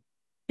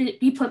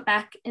be put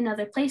back in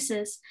other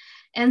places.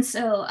 And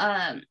so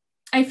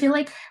I feel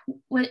like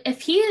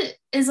if he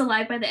is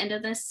alive by the end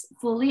of this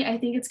fully, I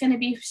think it's going to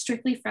be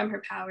strictly from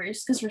her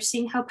powers, because we're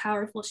seeing how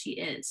powerful she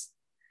is,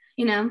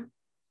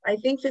 I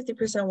think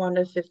 50%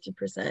 Wanda,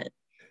 50%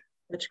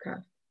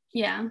 witchcraft.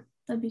 Yeah,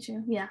 that'd be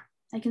true. Yeah,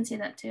 I can see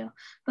that too.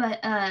 But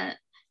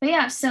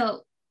yeah,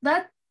 so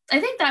that, I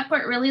think that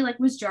part really like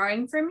was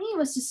jarring for me,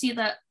 was to see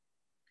that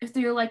if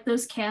through like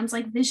those cams,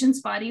 like Vision's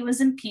body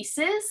was in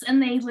pieces,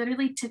 and they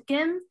literally took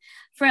him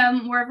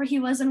from wherever he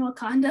was in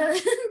Wakanda,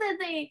 and then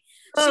they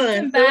shipped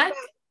him back.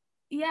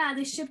 Yeah,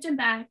 they shipped him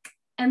back,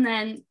 and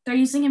then they're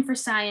using him for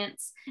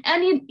science.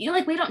 And you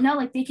like, we don't know,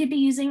 like they could be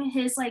using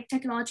his like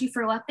technology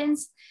for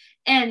weapons.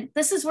 And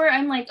this is where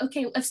I'm like,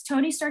 okay, if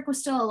Tony Stark was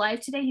still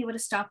alive today, he would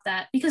have stopped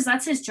that, because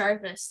that's his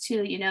Jarvis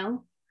too,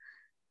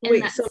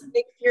 Wait, so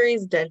Nick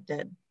Fury's dead?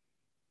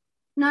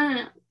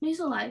 No, he's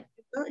alive.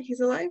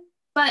 He's alive?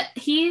 But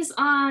he's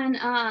hanging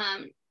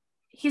out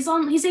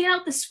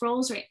with the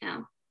Skrulls right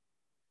now.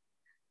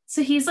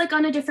 So he's like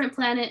on a different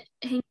planet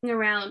hanging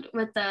around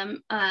with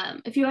them.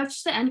 If you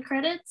watch the end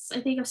credits, I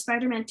think of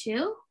Spider-Man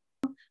 2,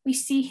 we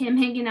see him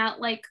hanging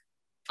out like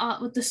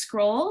with the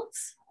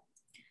Skrulls,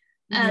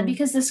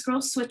 because the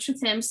Skrulls switched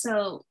with him.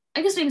 So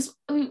I guess it's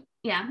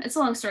a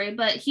long story,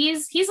 but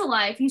he's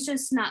alive. He's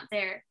just not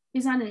there.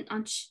 He's not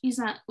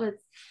with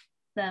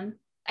them.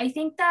 I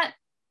think that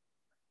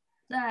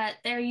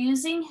they're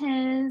using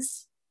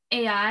his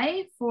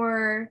AI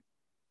for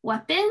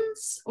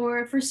weapons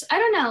or for, I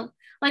don't know.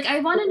 Like, I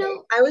want to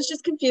know. I was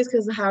just confused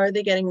because how are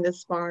they getting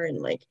this far, and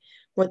like,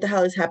 what the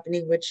hell is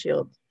happening with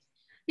S.H.I.E.L.D.?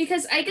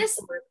 Because I guess,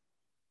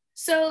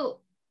 so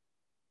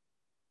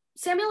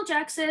Samuel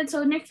Jackson,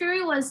 so Nick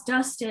Fury was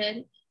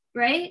dusted,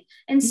 right?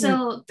 And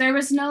so there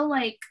was no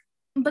like,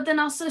 but then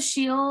also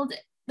S.H.I.E.L.D.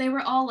 they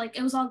were all like,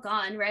 it was all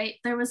gone, right?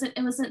 It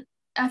wasn't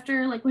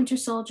after like Winter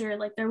Soldier,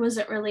 like there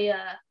wasn't really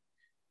a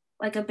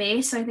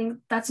base. So I think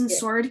that's when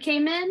Sword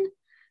came in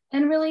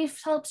and really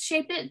helped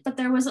shape it, but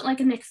there wasn't like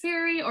a Nick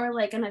Fury or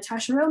like a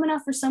Natasha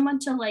Romanoff or someone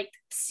to like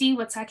see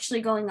what's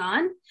actually going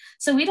on.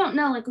 So we don't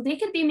know, like they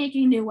could be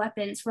making new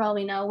weapons for all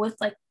we know with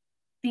like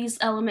these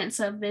elements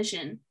of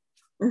Vision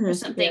or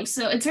something.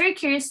 So it's very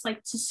curious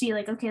like to see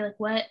like, okay, like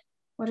what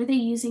are they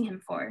using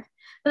him for?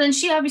 But then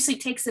she obviously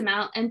takes him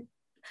out and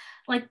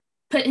like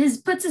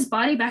puts his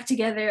body back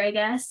together, I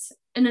guess,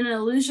 in an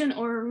illusion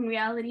or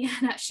reality,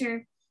 I'm not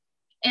sure,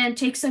 and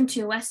takes him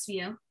to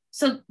Westview.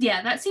 So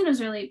yeah, that scene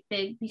was really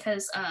big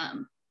because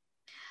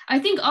I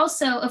think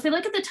also if we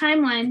look at the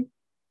timeline,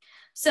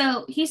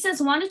 so he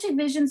says Wanda took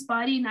Vision's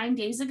body 9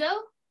 days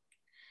ago,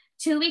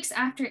 2 weeks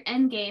after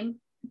Endgame,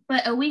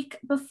 but a week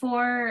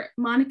before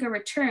Monica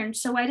returned.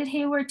 So why did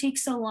Hayward take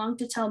so long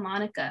to tell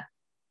Monica?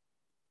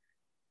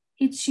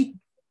 She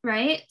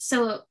right?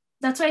 So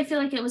that's why I feel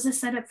like it was a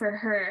setup for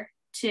her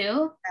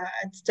too.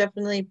 It's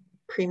definitely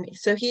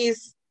so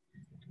he's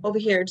over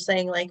here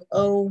saying like,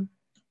 oh,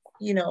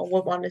 you know,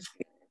 what Wanda's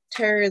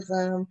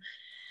terrorism,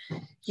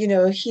 you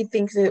know, he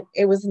thinks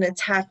it was an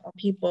attack on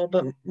people,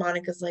 but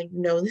Monica's like,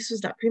 no, this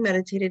was not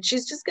premeditated.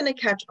 She's just gonna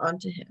catch on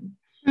to him.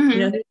 You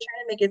know, he's trying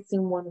to make it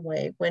seem one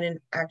way when in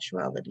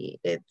actuality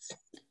it's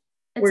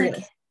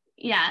like,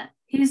 yeah,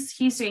 he's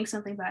doing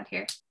something bad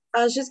here.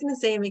 I was just gonna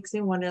say, it makes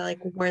me wonder like,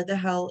 where the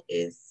hell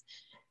is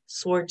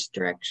Sword's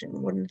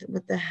direction?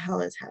 What the hell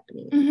is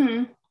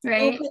happening?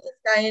 Right. Who put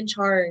this guy in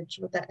charge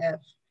with the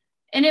F?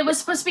 And it was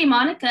supposed to be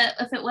Monica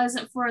if it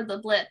wasn't for the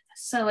blip.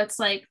 So it's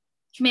like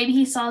maybe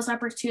he saw his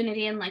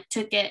opportunity and like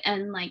took it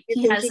and like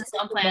he has his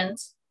own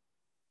plans.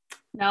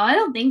 No, I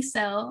don't think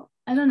so.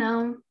 I don't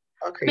know.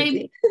 Oh,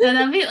 crazy. Maybe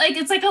that'd be like,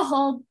 it's like a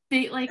whole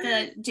big, like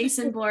a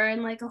Jason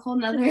Bourne, like a whole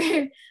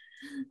nother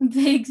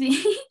big thing.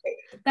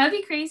 That'd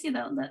be crazy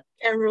though.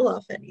 Can't rule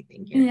off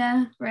anything here.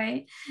 Yeah,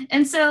 right.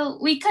 And so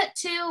we cut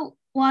to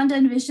Wanda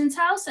and Vision's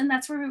house, and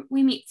that's where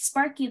we meet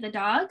Sparky the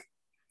dog.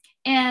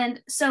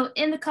 And so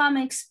in the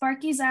comics,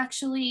 Sparky's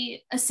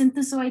actually a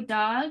synthezoid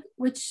dog,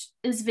 which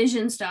is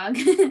Vision's dog.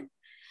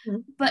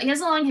 But he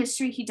has a long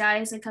history. He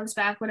dies and comes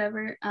back,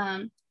 whatever.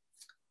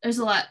 There's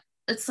a lot.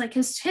 It's like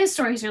his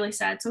story is really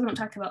sad, so we don't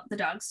talk about the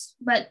dogs.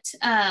 But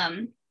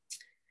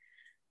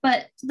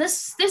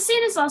this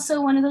scene is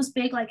also one of those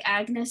big like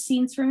Agnes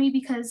scenes for me,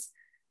 because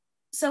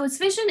so it's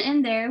Vision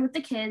in there with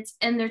the kids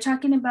and they're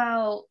talking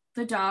about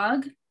the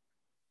dog,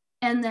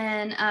 and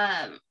then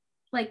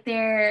like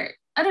they're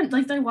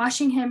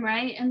washing him,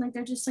 right? And like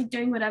they're just like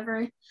doing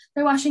whatever.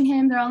 They're washing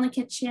him, they're all in the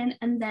kitchen,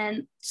 and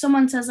then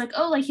someone says like,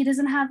 oh, like he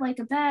doesn't have like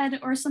a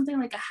bed or something,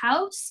 like a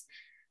house.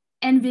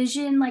 And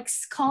Vision like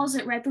calls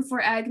it right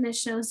before Agnes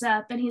shows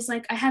up, and he's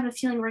like, I have a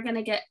feeling we're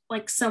gonna get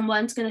like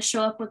someone's gonna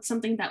show up with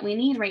something that we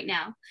need right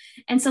now.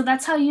 And so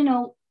that's how, you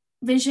know,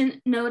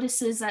 Vision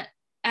notices that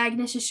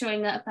Agnes is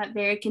showing up at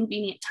very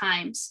convenient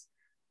times.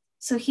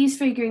 So he's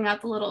figuring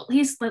out the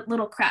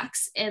little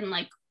cracks in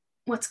like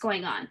what's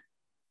going on.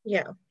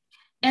 Yeah.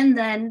 And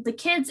then the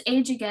kids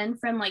age again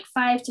from like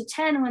 5 to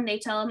 10 when they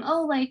tell him,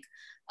 oh, like,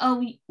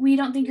 oh, we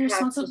don't think you're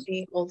supposed to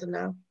be old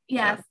enough.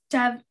 Yeah, to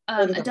have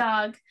a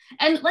dog.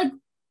 And like,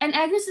 and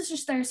Agnes is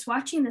just there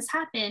watching this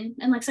happen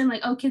and like saying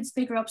like, oh, kids,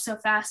 they grow up so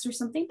fast or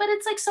something. But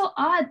it's like so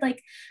odd.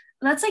 Like,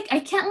 that's like, I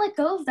can't let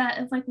go of that,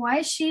 of like,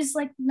 why she's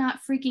like not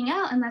freaking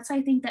out. And that's why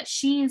I think that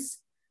she's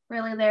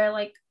really there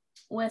like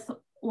with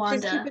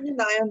Wanda. She's keeping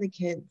an eye on the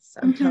kids.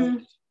 I'm telling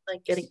you,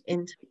 like getting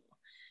into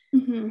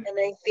it. And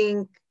I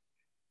think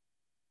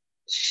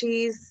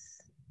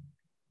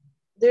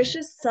there's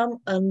just some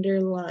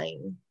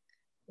underlying,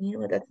 you know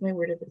what, that's my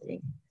word of the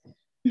day.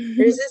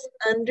 There's this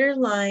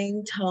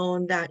underlying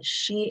tone that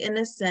she, in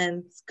a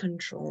sense,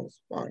 controls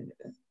Wanda.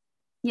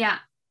 Yeah,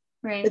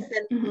 right. But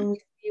then when we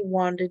see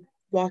Wanda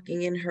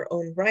walking in her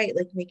own right,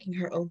 like making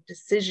her own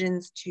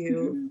decisions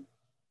to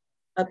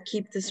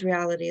upkeep this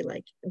reality,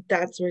 like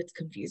that's where it's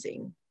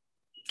confusing.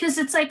 Because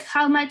it's like,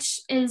 how much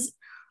is,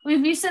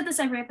 we've said this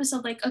every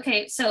episode, like,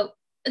 okay, so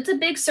it's a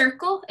big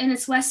circle and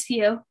it's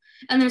Westview,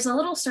 and there's a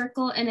little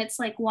circle and it's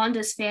like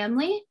Wanda's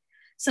family.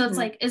 So it's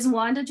like, is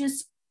Wanda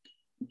just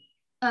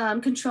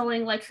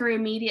controlling like her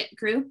immediate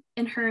group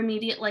and her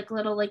immediate like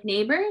little like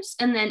neighbors,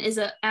 and then is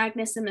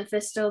Agnes and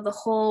Mephisto the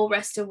whole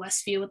rest of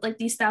Westview with like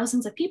these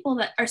thousands of people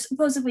that are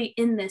supposedly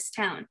in this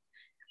town,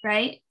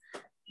 right?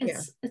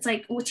 It's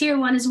like, well, tier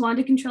 1 is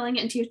Wanda controlling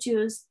it, and tier 2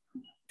 is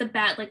the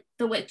bad, like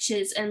the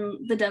witches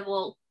and the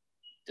devil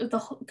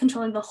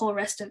controlling the whole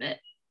rest of it.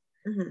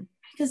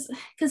 Because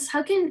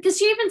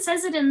she even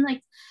says it in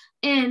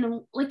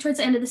towards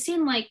the end of the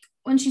scene, like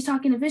when she's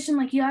talking to Vision,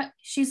 like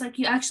she's like,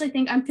 you actually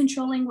think I'm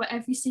controlling what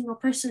every single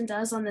person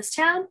does on this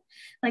town?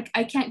 Like,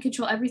 I can't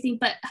control everything.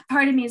 But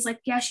part of me is like,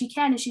 yeah, she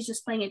can, and she's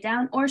just playing it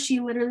down, or she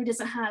literally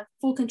doesn't have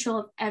full control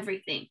of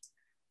everything.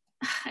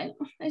 I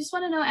just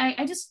want to know.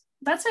 I just,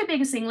 that's my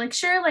biggest thing. Like,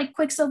 sure, like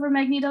Quicksilver,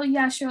 Magneto,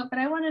 yeah, show up, but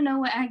I want to know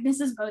what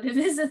Agnes's motive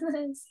is in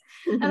this.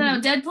 I don't know.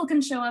 Deadpool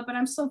can show up, but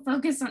I'm so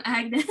focused on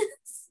Agnes.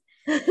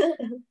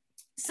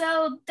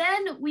 So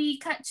then we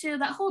cut to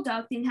that whole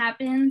dog thing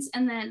happens,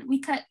 and then we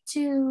cut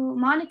to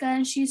Monica,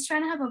 and she's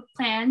trying to have a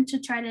plan to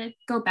try to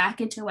go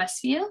back into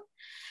Westview.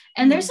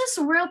 And there's this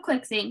real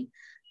quick thing.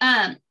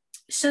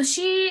 So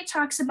she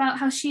talks about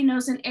how she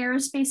knows an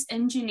aerospace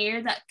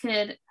engineer that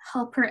could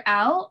help her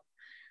out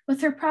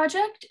with her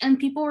project, and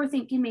people were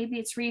thinking maybe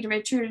it's Reed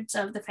Richards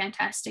of the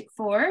Fantastic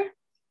Four.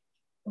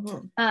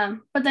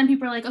 But then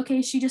people are like,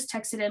 okay, she just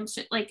texted him.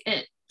 So, like,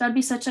 that'd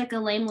be such like a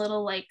lame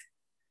little like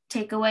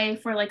takeaway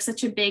for like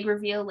such a big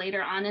reveal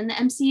later on in the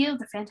MCU,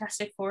 the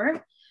Fantastic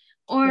Four.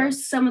 Or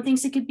someone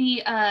thinks it could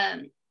be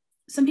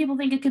some people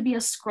think it could be a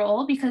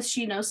Skrull because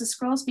she knows the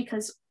Skrulls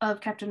because of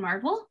Captain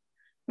Marvel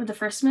or the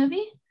first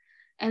movie.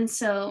 And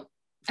so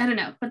I don't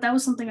know, but that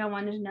was something I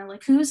wanted to know,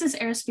 like, who is this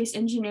aerospace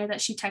engineer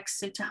that she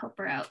texted to help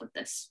her out with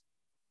this?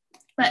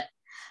 But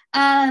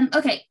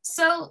okay,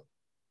 so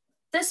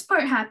this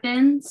part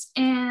happens,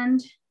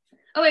 and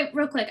oh wait,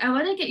 real quick, I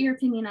want to get your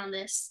opinion on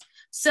this.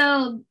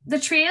 So the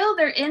trio,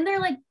 they're in there,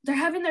 like they're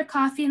having their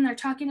coffee and they're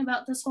talking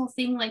about this whole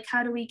thing, like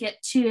how do we get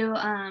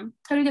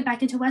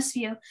back into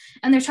Westview?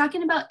 And they're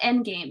talking about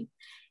Endgame.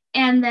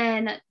 And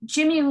then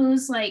Jimmy Woo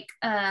says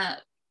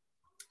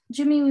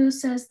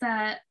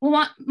that,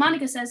 well,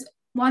 Monica says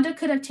Wanda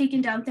could have taken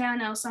down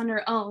Thanos on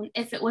her own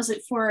if it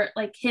wasn't for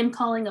like him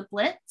calling a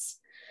blitz,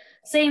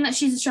 saying that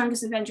she's the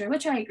strongest Avenger,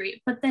 which I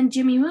agree. But then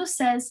Jimmy Woo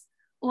says,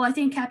 well, I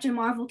think Captain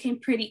Marvel came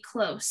pretty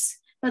close.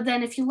 But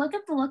then if you look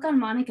at the look on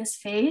Monica's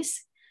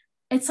face,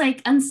 it's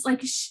like,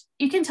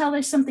 you can tell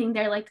there's something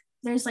there, like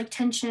there's like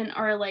tension,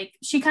 or like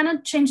she kind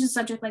of changed the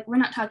subject, like we're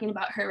not talking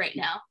about her right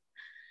now.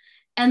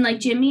 And like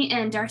Jimmy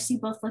and Darcy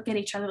both look at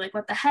each other like,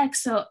 what the heck?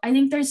 So I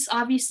think there's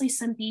obviously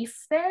some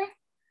beef there.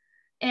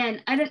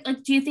 And I don't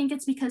like, do you think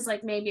it's because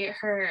like maybe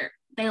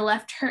they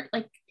left her,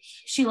 like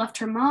she left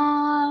her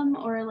mom,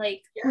 or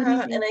like,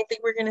 yeah, and I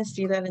think we're gonna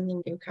see that in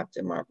the new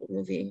Captain Marvel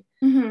movie.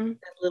 That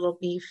little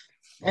beef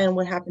and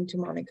what happened to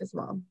Monica's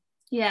mom.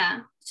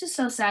 Yeah, it's just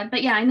so sad.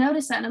 But yeah, I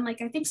noticed that and I'm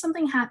like, I think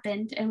something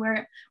happened and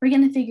we're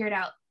gonna figure it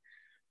out.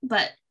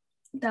 But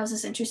that was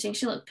just interesting.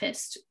 She looked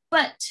pissed.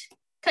 But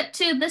cut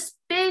to this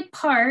big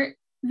part.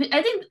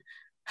 I think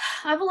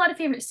I have a lot of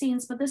favorite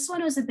scenes, but this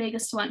one was the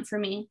biggest one for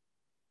me,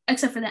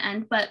 except for the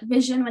end. But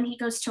Vision, when he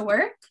goes to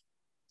work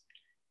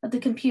at the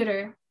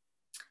computer,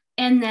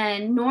 and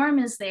then Norm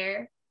is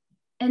there,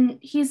 and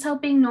he's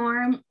helping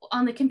Norm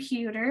on the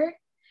computer.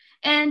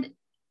 And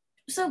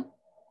so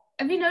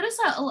have you noticed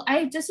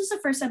that this is the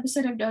first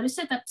episode I've noticed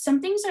it, that some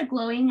things are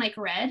glowing like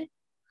red.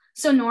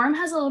 So Norm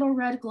has a little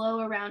red glow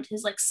around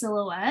his like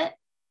silhouette,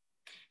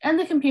 and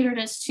the computer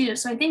does too.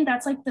 So I think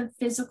that's like the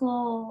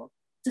physical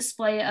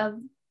display of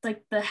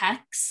like the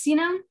hex,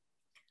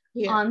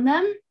 on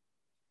them.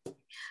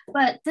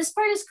 But this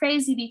part is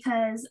crazy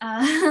because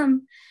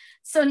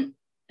so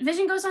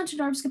Vision goes onto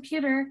Norm's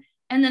computer,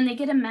 and then they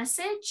get a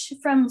message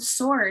from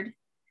SWORD,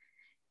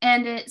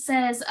 and it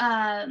says,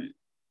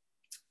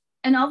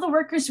 and all the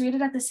workers read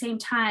it at the same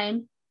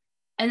time.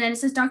 And then it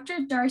says, Dr.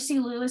 Darcy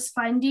Lewis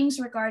findings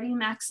regarding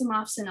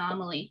Maximoff's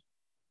anomaly.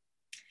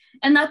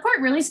 And that part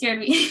really scared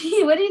me.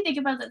 What do you think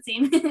about that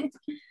scene?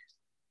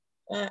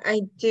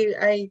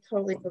 I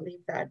totally believe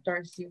that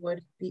Darcy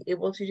would be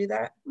able to do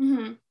that.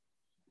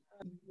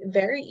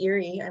 Very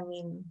eerie, I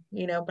mean,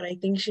 but I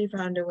think she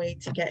found a way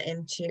to get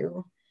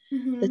into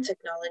the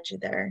technology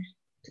there,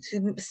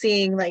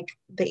 seeing like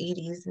the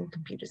 80s and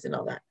computers and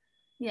all that.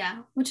 Yeah,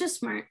 which is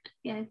smart.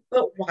 Yeah.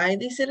 But why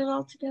they said it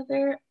all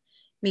together?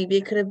 Maybe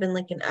it could have been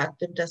like an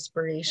act of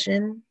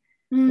desperation.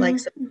 Like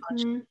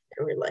subconsciously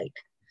they were like,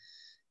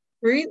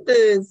 read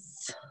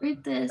this.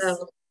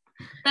 So,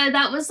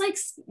 that was like,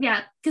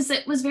 yeah, because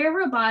it was very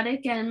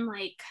robotic and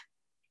like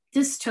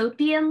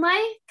dystopian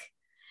like.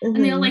 And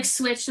they all like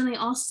switched and they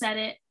all said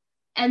it.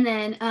 And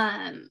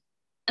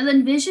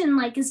then Vision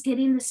like is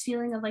getting this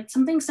feeling of like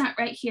something's not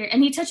right here.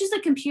 And he touches the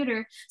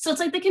computer. So it's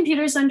like the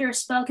computer's under a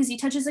spell, because he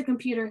touches the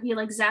computer, he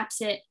like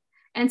zaps it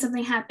and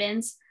something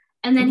happens.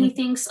 And then he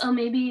thinks, oh,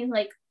 maybe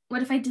like,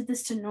 what if I did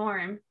this to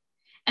Norm?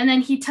 And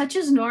then he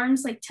touches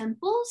Norm's like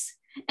temples,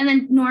 and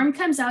then Norm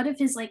comes out of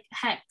his like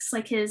hex,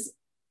 like his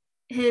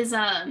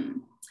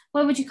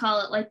what would you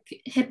call it? Like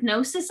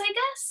hypnosis, I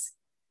guess.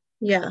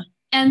 Yeah.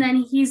 And then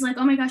he's like,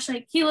 oh my gosh,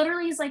 like he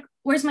literally is like,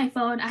 where's my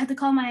phone? I had to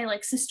call my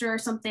like sister or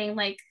something,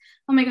 like,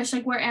 oh my gosh,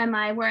 like where am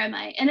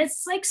I? And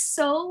it's like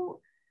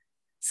so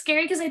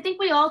scary, because I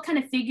think we all kind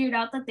of figured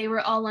out that they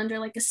were all under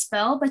like a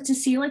spell, but to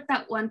see like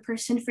that one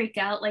person freak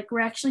out, like we're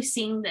actually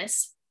seeing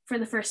this for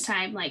the first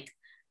time, like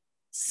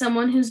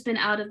someone who's been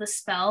out of the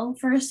spell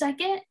for a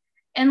second.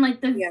 And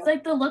like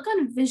the look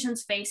on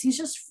Vision's face, he's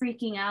just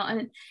freaking out,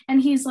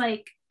 and he's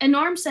like, and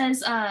Norm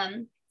says,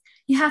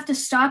 you have to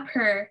stop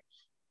her.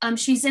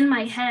 She's in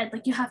my head.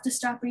 Like, you have to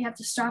stop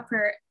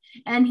her.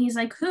 And he's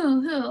like,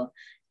 who?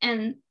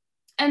 And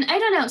I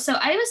don't know. So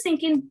I was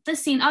thinking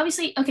this scene,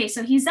 obviously, okay,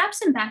 so he zaps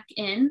him back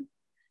in,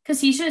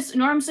 because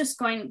Norm's just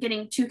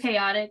getting too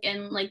chaotic,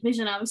 and like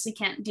Vision obviously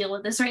can't deal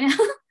with this right now.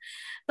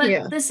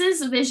 But this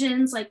is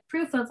Vision's like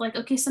proof of like,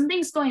 okay,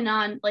 something's going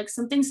on, like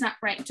something's not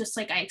right, just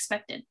like I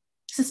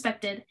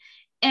suspected.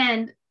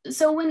 And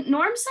so when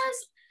Norm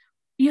says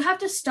you have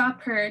to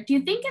stop her, do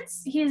you think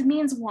he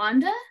means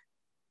Wanda?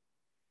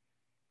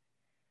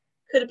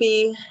 Could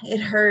be. It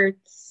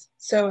hurts.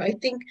 So I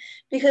think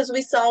because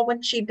we saw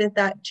when she did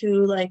that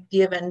to like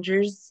the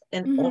Avengers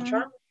and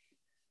Ultron,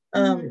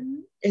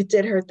 it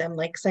did hurt them.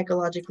 Like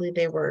psychologically,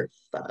 they were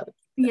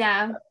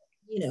yeah.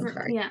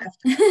 Sorry. Yeah.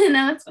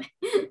 No, it's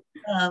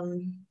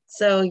fine.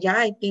 So yeah,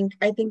 I think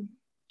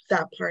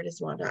that part is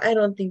Wanda. I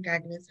don't think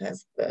Agnes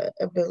has the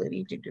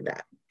ability to do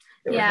that.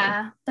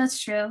 Yeah, that's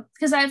true.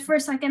 Because for a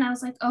second I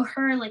was like, oh,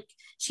 her, like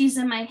she's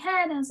in my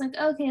head. I was like,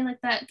 okay,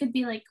 like that could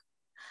be like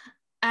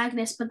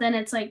Agnes, but then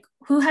it's like,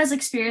 who has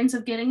experience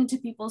of getting into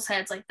people's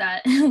heads like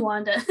that?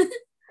 Wanda.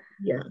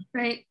 Yeah.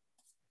 Right.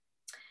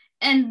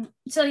 And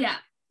so yeah,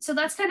 so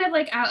that's kind of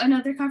like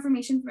another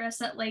confirmation for us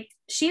that like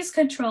she's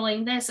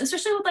controlling this,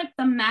 especially with like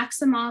the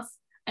Maximoff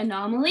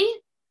anomaly.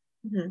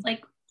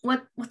 Like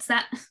what's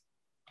that?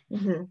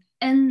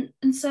 And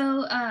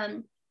so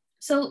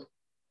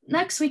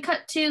next we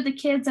cut to the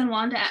kids and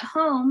Wanda at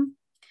home,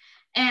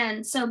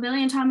 and so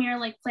Billy and Tommy are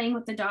like playing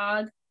with the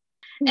dog.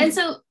 And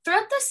so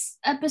throughout this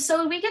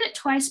episode, we get it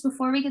twice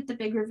before we get the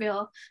big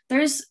reveal.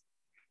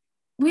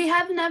 We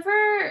have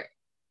never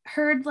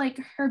heard like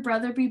her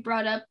brother be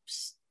brought up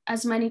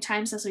as many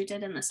times as we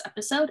did in this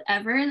episode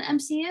ever in the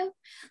MCU.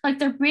 Like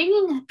they're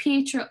bringing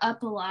Pietro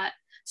up a lot.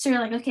 So you're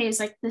like, okay,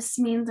 it's like this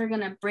means they're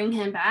gonna bring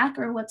him back,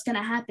 or what's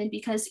gonna happen?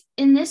 Because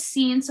in this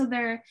scene, so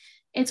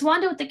it's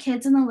Wanda with the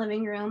kids in the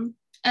living room,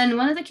 and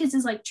one of the kids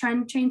is like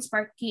trying to train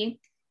Sparky.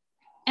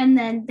 And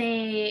then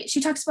she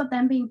talks about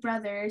them being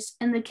brothers,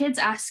 and the kids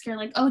ask her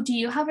like, oh, do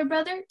you have a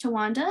brother, to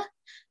Wanda?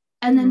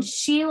 And then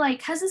she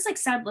like has this like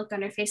sad look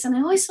on her face, and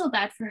I always feel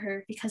bad for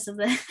her because of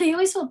this. I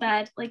always feel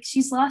bad, like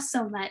she's lost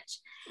so much.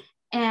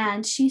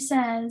 And she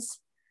says,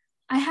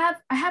 I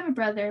have a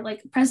brother,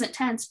 like present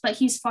tense, but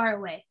he's far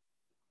away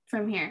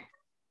from here.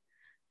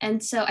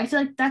 And so I feel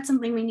like that's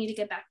something we need to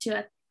get back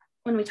to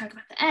when we talk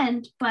about the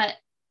end. But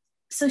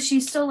so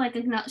she's still like,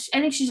 I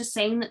think she's just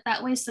saying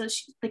that way so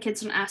the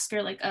kids don't ask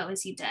her like, oh,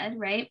 is he dead,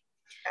 right?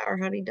 Or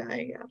how did he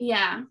die?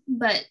 Yeah,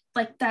 but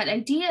like that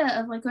idea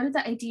of like, what if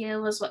that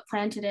idea was what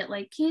planted it?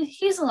 Like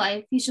he's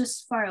alive, he's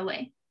just far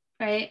away,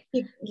 right?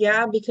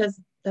 Yeah, because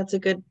that's a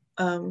good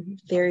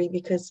theory,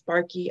 because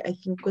Sparky, I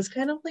think, was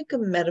kind of like a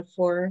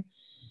metaphor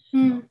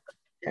of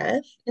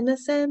death in a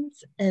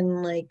sense,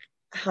 and like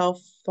how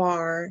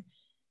far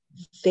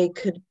they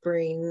could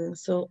bring.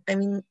 So I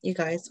mean, you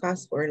guys,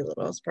 fast forward a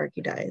little,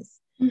 Sparky dies.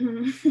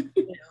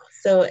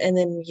 So and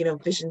then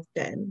Vision's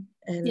dead,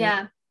 and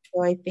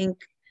so I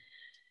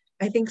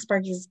think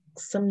Sparky's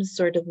some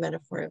sort of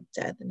metaphor of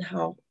death, and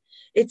how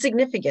it's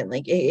significant.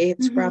 Like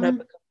it's brought up a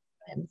couple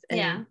times,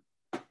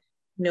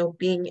 and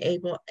being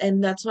able,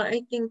 and that's why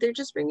I think they're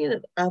just bringing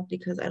it up,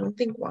 because I don't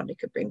think Wanda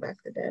could bring back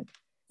the dead.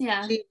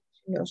 Yeah,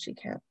 she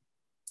can't,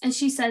 and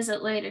she says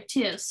it later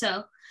too.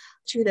 So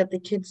true that the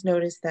kids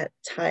noticed that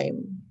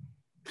time.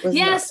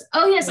 Yes.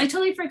 I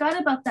totally forgot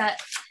about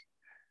that.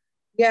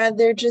 Yeah,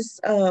 they're just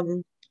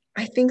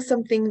I think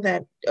something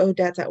that,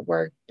 Dad's at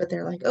work, but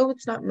they're like,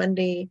 it's not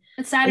Monday,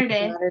 it's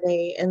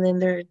Saturday, and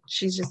then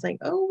she's just like,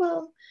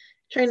 well,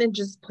 trying to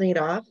just play it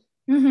off.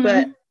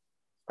 But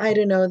I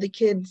don't know, the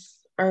kids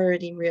are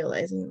already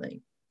realizing,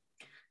 like,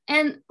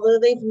 and although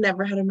they've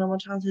never had a normal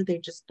childhood, they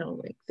just know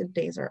like the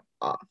days are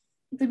off.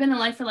 They've been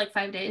alive for like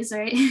 5 days,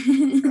 right?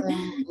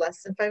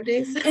 Less than 5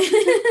 days.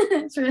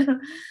 True.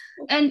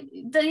 And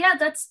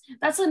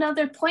that's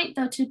another point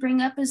though to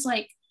bring up, is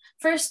like,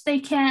 first the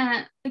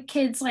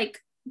kids, like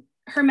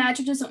her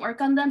magic doesn't work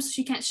on them, so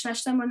she can't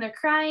shush them when they're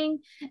crying.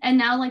 And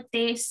now like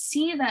they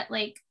see that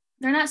like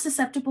they're not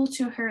susceptible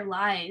to her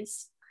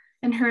lies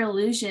and her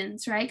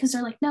illusions, right? Because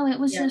they're like, no, it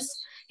was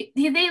just,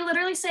 they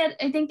literally said,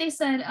 I think they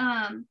said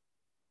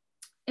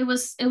it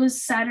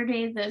was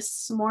Saturday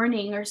this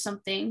morning or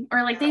something,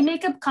 or like they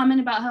make a comment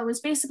about how it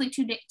was basically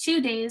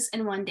 2 days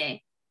in 1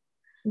 day.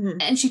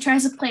 And she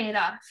tries to play it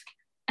off.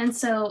 And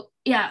so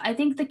I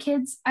think if the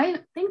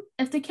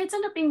kids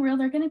end up being real,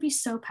 they're going to be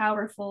so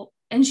powerful,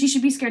 and she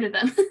should be scared of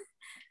them.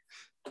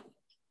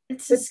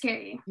 It's just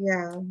scary.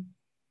 Yeah,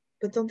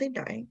 but don't they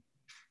die?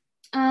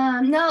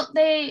 No,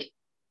 I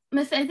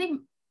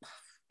think,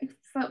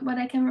 what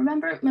I can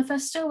remember,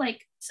 Mephisto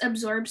like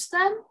absorbs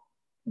them,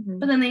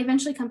 but then they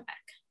eventually come back.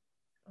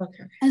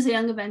 Okay. As the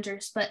Young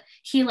Avengers, but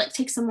he like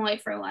takes them away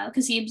for a while,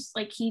 because it's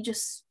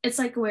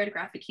like a weird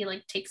graphic. He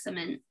like takes them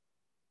in.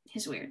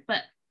 He's weird,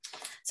 but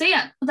so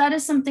that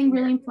is something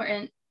really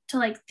important to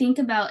like think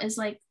about, is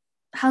like,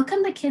 how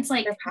come the kids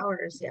like their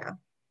powers,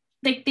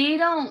 like they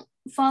don't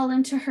fall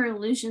into her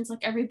illusions like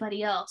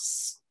everybody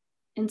else.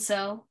 And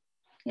so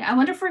I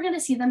wonder if we're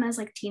gonna see them as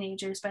like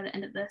teenagers by the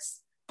end of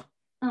this.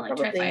 Like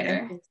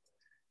Tri-Fighter.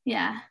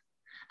 Yeah.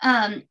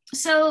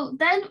 So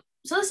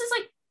this is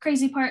like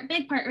crazy part,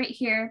 big part right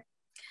here.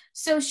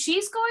 So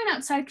she's going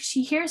outside because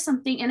she hears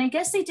something, and I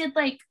guess they did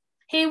like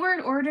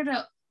Hayward ordered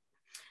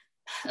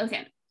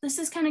okay, this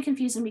is kind of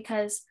confusing,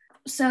 because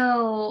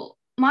so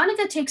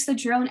Monica takes the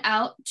drone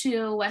out to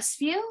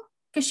Westview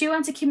because she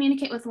wants to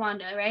communicate with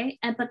Wanda, right?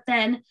 But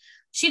then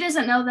she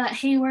doesn't know that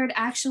Hayward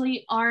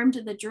actually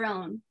armed the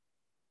drone.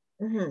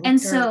 Mm-hmm.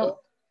 And so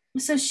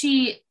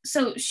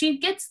she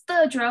gets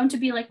the drone to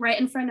be like right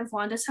in front of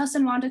Wanda's house,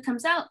 and Wanda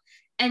comes out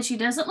and she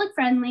doesn't look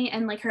friendly,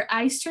 and like her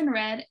eyes turn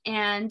red,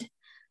 and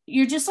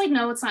you're just like,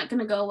 no, it's not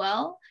gonna go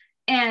well.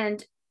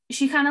 And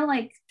she kind of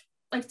like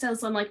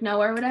tells them like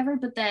no or whatever,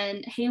 but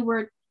then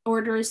Hayward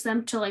orders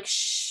them to like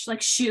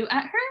shoot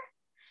at her,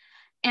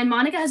 and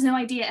Monica has no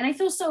idea. And I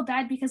feel so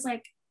bad because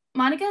like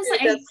Monica's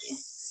like,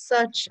 that's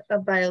such a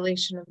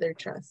violation of their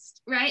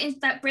trust, right?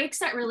 That breaks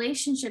that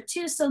relationship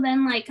too. So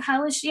then like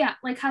how is she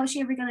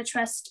ever going to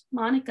trust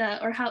Monica,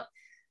 or how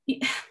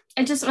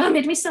it just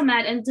made me so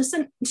mad. And just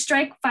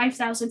strike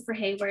 5,000 for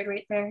Hayward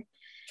right there.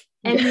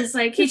 And he's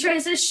like, he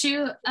tries to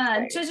shoot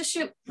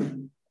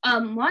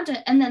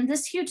Wanda, and then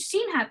this huge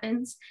scene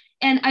happens,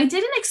 and I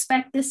didn't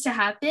expect this to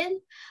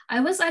happen. I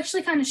was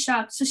actually kind of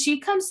shocked.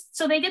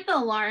 So they get the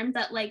alarm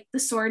that like the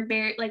sword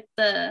barrier, like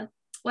the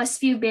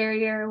Westview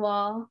barrier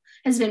wall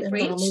has been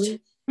breached.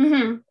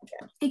 Mm-hmm.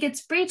 Yeah. It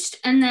gets breached,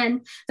 and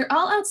then they're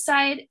all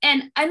outside.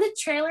 And in the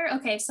trailer,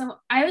 okay, so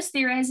I was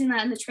theorizing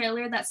that in the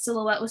trailer that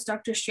silhouette was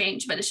Doctor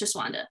Strange, but it's just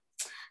Wanda.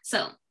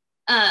 So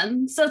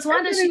it's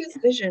Wanda. It was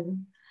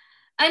Vision.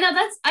 I know I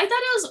thought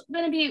it was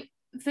gonna be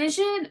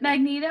Vision,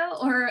 Magneto,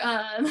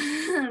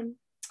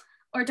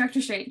 or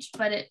Doctor Strange,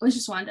 but it was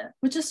just Wanda,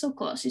 which is so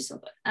cool. She's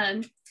so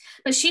good.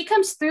 But she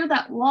comes through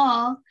that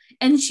wall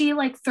and she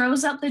like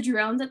throws up the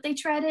drone that they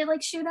try to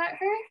like shoot at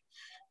her.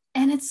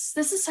 And this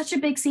is such a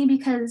big scene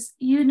because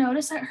you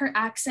notice that her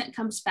accent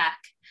comes back,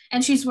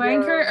 and she's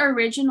wearing her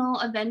original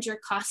Avenger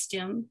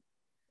costume.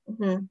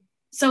 Mm-hmm.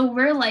 So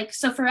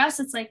for us,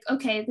 it's like,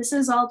 okay, this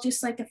is all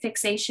just like a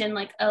fixation,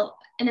 like an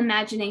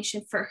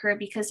imagination for her,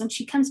 because when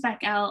she comes back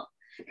out,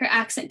 her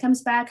accent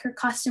comes back, her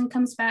costume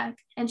comes back,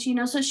 and she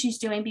knows what she's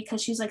doing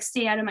because she's like,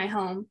 stay out of my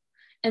home,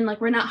 and like,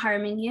 we're not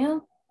harming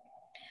you.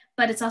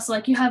 But it's also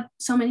like, you have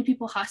so many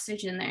people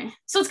hostage in there.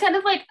 So it's kind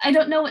of like, I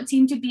don't know what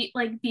team to be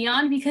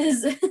on,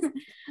 because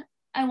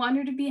I want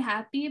her to be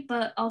happy,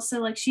 but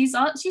also like she's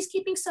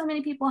keeping so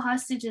many people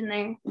hostage in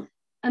there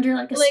under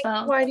like a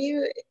spell. Why do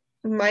you?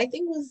 My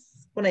thing was,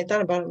 when I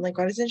thought about it, I'm like,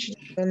 why doesn't she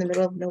go in the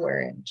middle of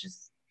nowhere and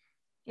just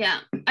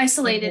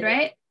isolated,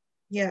 right?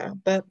 Yeah,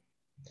 but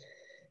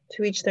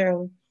to each their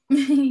own.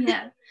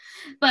 Yeah,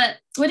 but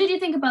what did you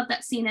think about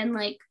that scene, and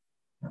like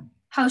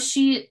how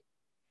she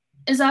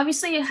is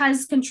obviously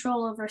has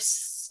control over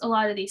a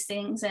lot of these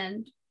things,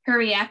 and her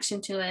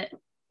reaction to it?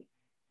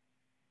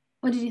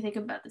 What did you think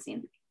about the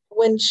scene?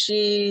 When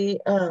she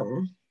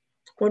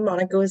when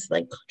Monica was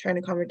like trying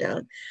to calm her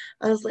down,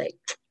 I was like,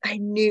 I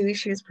knew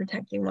she was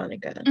protecting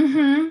Monica.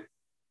 Mm-hmm.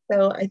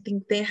 So I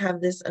think they have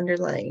this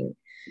underlying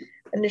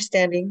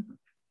understanding,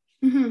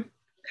 mm-hmm.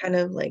 kind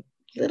of like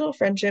little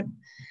friendship.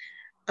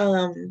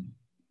 Honestly,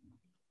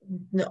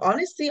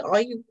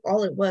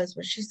 all it was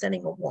she's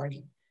sending a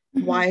warning.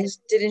 Mm-hmm. Why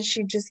didn't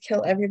she just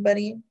kill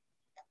everybody?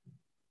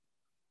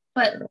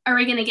 But are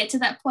we gonna get to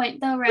that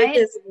point though, right?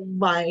 Because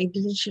why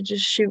didn't she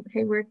just shoot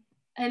Hayward?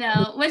 I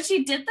know. When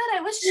she did that,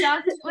 I was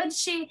shocked.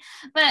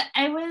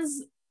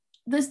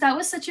 That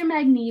was such a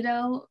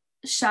Magneto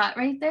shot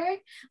right there,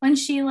 when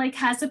she like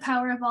has the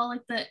power of all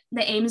like the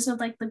aims of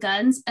like the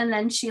guns, and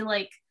then she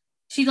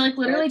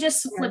literally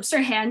just flips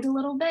her hand a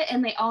little bit,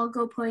 and they all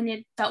go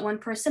pointed at one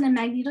person. And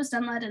Magneto's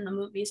done that in the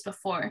movies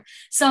before,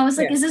 so I was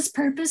like, is this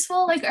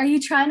purposeful? Like, are you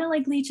trying to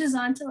like leech us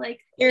on to like,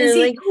 what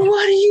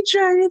are you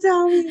trying to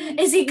tell me?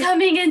 Is he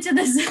coming into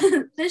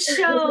this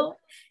show?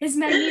 Is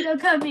Magneto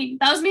coming?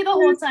 That was me the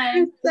whole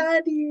time.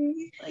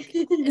 Daddy. Like,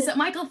 is it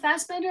Michael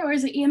Fassbender or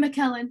is it Ian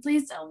McKellen?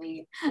 Please tell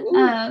me.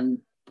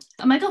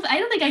 Michael, I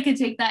don't think I could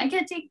take that. I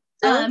can't take.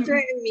 Don't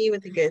threaten me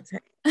with a good time.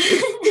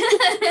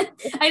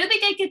 I don't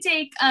think I could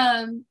take.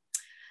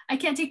 I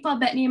can't take Paul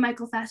Bettany and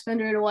Michael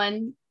Fassbender in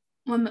one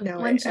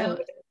show.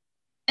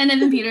 And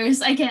Evan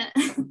Peters, I can't.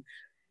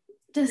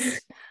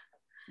 Just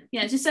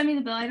send me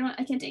the bill.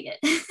 I can't take it.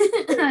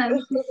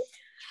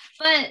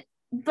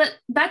 But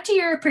back to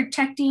your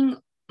protecting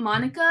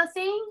Monica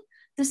thing.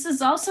 This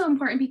is also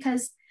important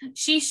because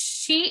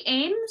she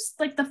aims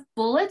like the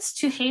bullets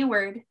to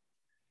Hayward.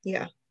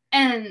 Yeah.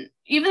 And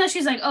even though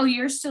she's like, oh,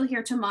 you're still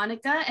here, to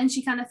Monica, and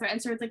she kind of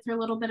threatens her with like her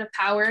little bit of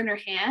power in her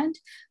hand,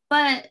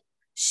 but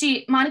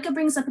Monica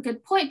brings up a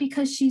good point,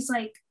 because she's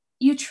like,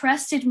 you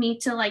trusted me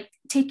to like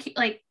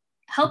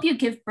help you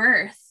give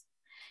birth,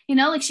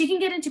 like she can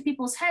get into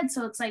people's heads.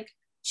 So it's like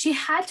she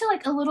had to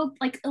a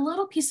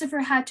little piece of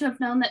her had to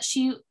have known that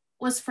she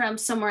was from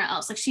somewhere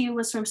else, like she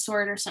was from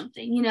SWORD or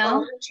something,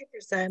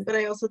 100%. But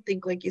I also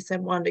think, like you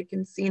said, Wanda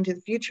can see into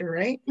the future,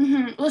 right?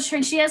 Mm-hmm. Well, sure,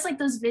 and she has like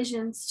those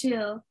visions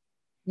too.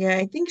 Yeah,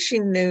 I think she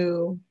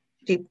knew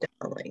deep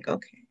down, like,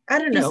 okay, I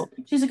don't know.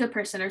 She's a good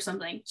person or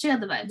something. She had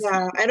the vibes.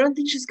 Yeah, I don't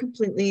think she's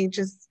completely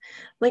just,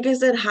 like I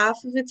said,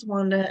 half of it's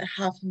Wanda,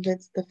 half of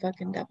it's the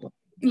fucking devil.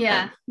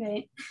 Yeah,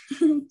 right.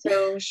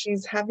 So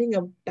she's having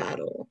a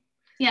battle.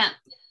 Yeah,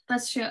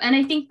 that's true. And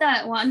I think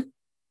that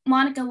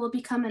Monica will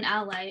become an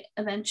ally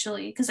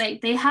eventually, because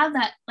they have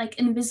that like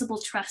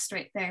invisible trust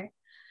right there.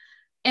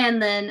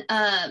 And then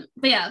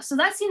but yeah, so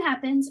that scene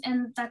happens,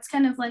 and that's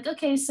kind of like,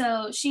 okay,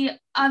 so she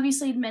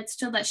obviously admits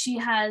to that she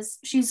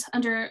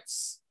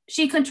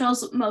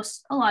controls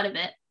a lot of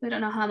it. We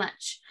don't know how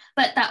much,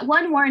 but that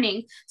one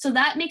warning, so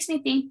that makes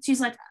me think she's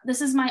like,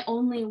 this is my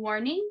only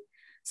warning.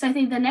 So I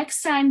think the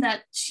next time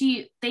that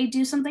they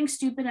do something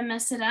stupid and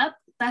mess it up,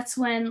 that's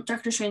when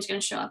Doctor Strange is gonna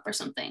show up or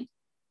something.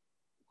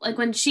 Like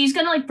when she's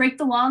gonna like break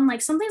the wall and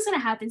like something's gonna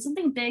happen,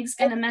 something big's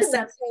gonna mess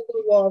up. That's how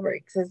the wall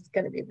breaks. It's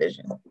gonna be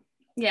Vision.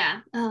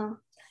 Yeah. Oh,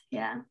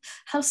 yeah.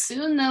 How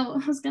soon though?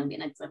 It was gonna be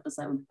next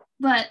episode.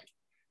 But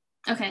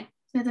okay,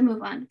 we have to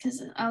move on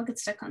because I'll get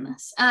stuck on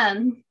this.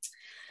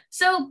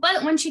 So,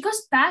 but when she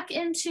goes back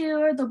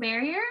into the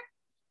barrier,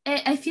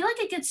 I feel like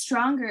it gets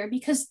stronger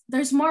because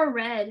there's more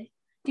red.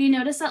 Do you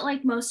notice that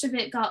like most of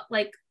it got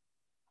like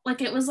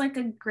it was like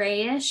a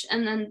grayish,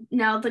 and then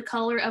now the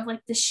color of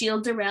like the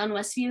shield around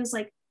Westview is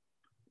like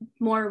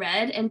more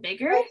red and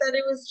bigger? I thought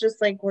it was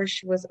just like where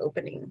she was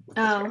opening.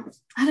 Oh,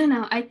 I don't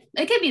know.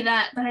 It could be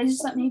that, but I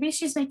just thought maybe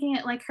she's making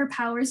it like her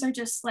powers are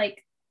just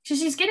like,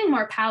 she's getting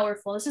more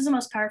powerful. This is the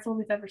most powerful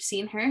we've ever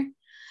seen her.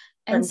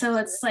 And so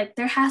it's like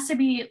there has to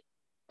be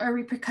a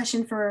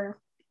repercussion for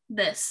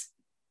this.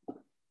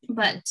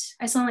 But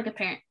I sound like a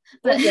parent.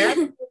 But yeah,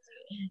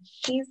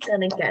 she's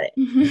gonna get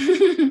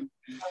it.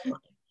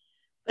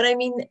 But I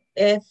mean,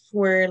 if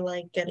we're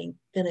like gonna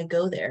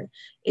go there,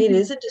 it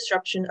is a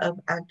disruption of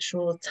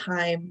actual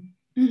time.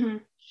 Mm-hmm.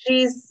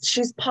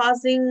 She's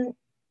pausing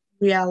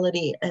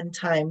reality and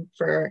time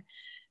for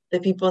the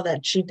people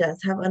that she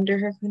does have under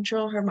her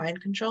control, her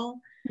mind control.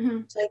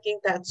 Mm-hmm. So I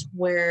think that's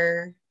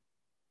where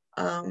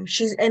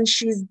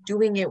she's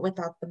doing it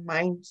without the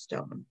Mind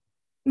Stone.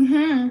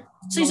 Mm-hmm.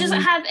 So she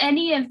doesn't have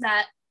any of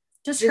that,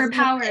 just her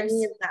powers.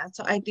 Any of that.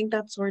 So I think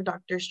that's where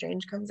Doctor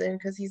Strange comes in,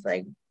 because he's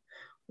like,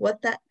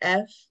 what the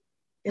F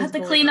I have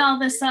to clean all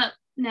this up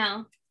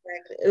now.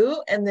 Exactly.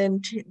 Ooh, and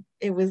then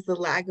it was the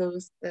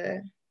Lagos.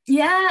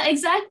 Yeah,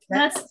 exactly.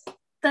 That's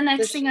the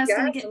next thing I was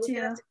going to get to.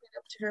 Clean up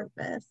to her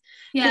mess.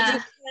 Yeah. You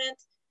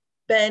can't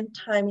bend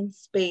time and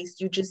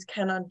space. You just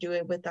cannot do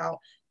it without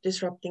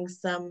disrupting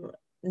some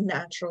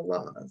natural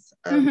laws.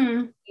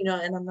 You know,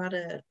 and I'm not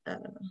a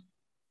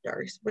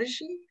Doris. What is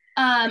she?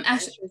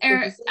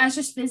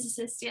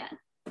 Astrophysicist, yeah.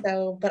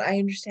 So, but I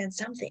understand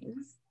some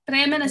things. But I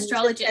am an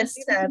astrologist.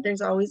 See that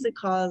there's always a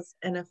cause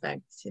and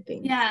effect to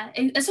things. Yeah,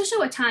 especially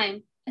with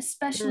time. With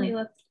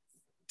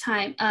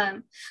time.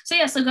 So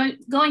yeah, so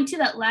going to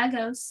that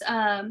Lagos,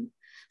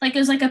 like it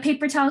was like a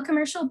paper towel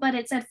commercial, but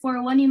it said,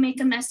 for one you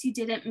make a mess you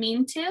didn't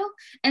mean to.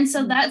 And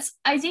so that's,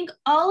 I think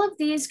all of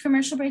these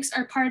commercial breaks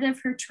are part of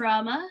her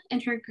trauma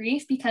and her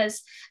grief,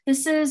 because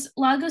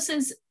Lagos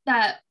is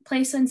that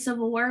place in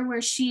Civil War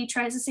where she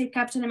tries to save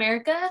Captain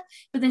America,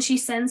 but then she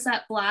sends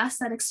that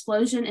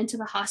explosion into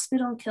the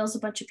hospital and kills a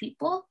bunch of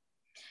people.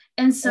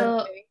 And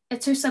so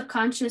it's her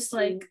subconscious,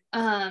 like,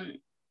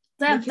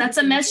 that's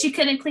a mess she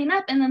couldn't clean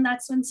up. And then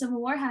that's when Civil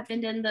War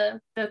happened, and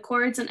the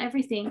cords and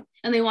everything,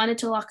 and they wanted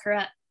to lock her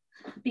up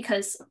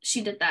because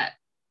she did that.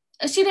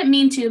 She didn't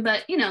mean to,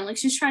 but you know, like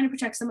she's trying to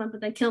protect someone, but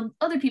then killed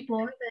other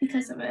people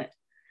because of it.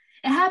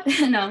 It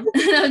happened. No,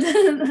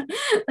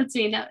 that's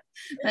me. No,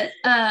 but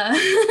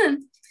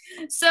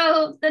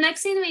so the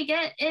next scene we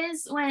get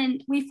is when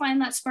we find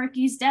that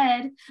Sparky's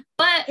dead.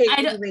 But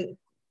the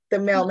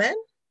mailman.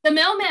 The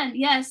mailman,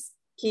 yes.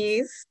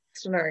 He's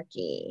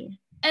snarky.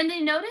 And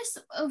they notice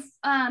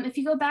if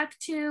you go back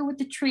to with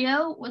the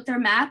trio with their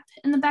map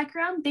in the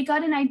background, they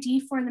got an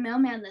ID for the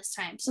mailman this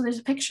time. So there's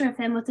a picture of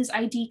him with his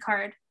ID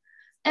card.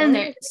 And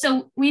there,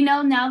 so we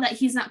know now that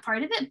he's not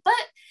part of it, but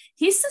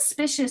he's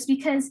suspicious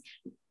because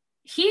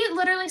he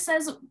literally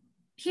says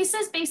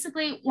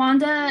basically,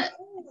 Wanda.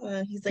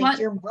 He's like,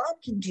 your mom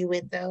can do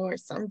it though, or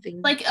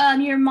something. Like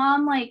your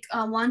mom, like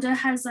Wanda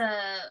has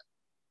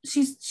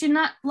she's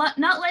not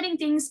letting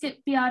things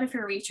be out of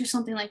her reach or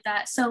something like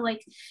that. So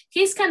like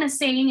he's kind of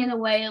saying in a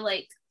way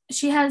like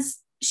she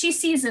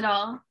sees it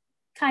all,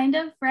 kind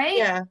of, right?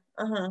 Yeah.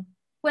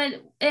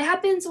 When it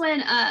happens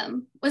when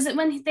was it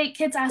when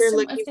kids asked him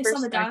if they saw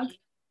the dog,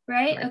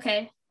 right?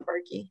 Okay.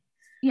 Sparky.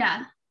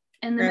 Yeah.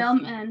 And the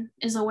mailman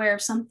is aware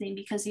of something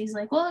because he's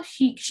like, well,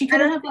 she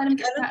couldn't have let him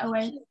get that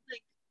away. He,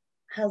 like,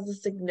 has a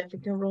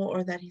significant role,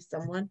 or that he's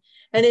someone.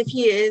 And if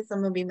he is,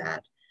 I'm gonna be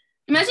mad.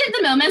 Imagine if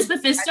the mailman's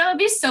Mephisto. I'd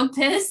be so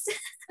pissed.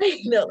 I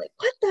know, like,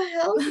 what the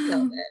hell?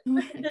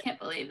 I can't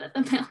believe that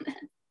the mailman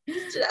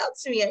stood out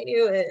to me. I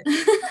knew it.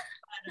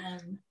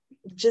 But,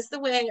 just the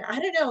way, I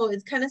don't know,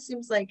 it kind of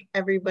seems like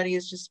everybody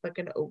is just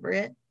fucking over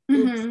it.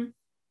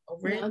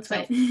 Over it.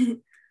 So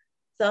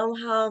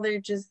somehow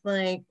they're just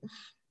like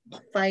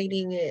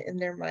fighting it in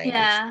their mind.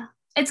 Yeah.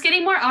 It's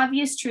getting more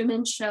obvious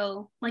Truman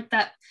Show, like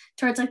that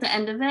towards like the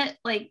end of it.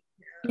 Like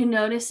you're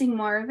noticing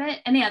more of it.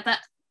 And yeah,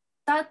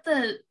 thought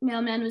the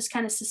mailman was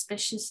kind of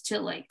suspicious to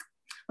like,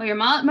 well, your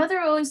mother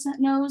always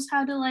knows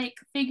how to like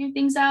figure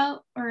things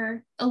out,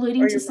 or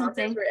alluding to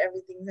something. Where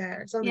everything's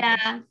at or something.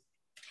 Yeah.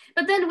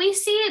 But then we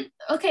see,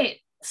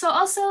 okay, so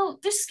also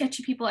there's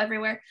sketchy people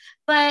everywhere.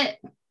 But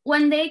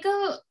when they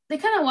kind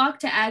of walk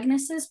to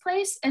Agnes's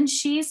place, and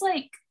she's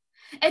like,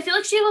 I feel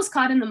like she was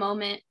caught in the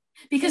moment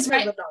because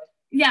right.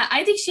 Yeah,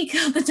 I think she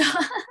killed the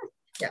dog.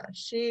 Yeah,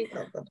 she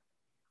killed the dog.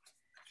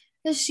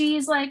 Because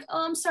she's like,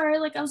 oh, I'm sorry,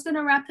 like I was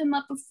gonna wrap him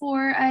up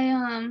before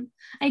I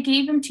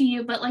gave him to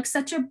you, but like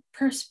such a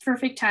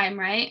perfect time,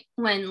 right?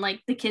 When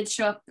like the kids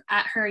show up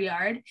at her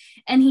yard,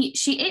 and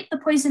she ate the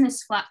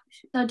poisonous flower.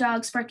 The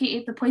dog Sparky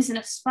ate the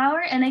poisonous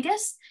flower, and I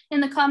guess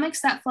in the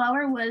comics that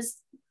flower was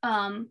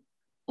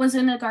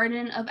in a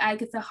garden of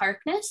Agatha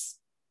Harkness.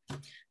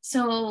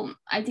 So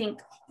I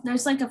think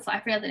there's like I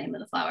forget the name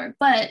of the flower,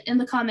 but in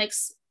the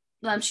comics,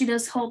 she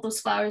does hold those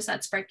flowers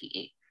that Sparky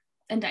ate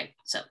and died.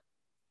 So.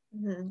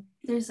 Mm-hmm.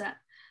 There's that,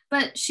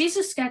 but she's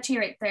just sketchy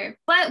right there.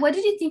 But what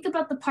did you think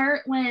about the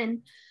part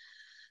when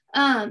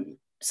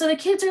so the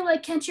kids are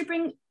like,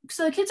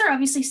 so the kids are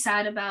obviously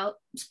sad about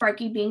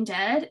Sparky being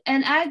dead,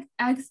 and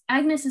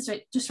Agnes is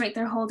just right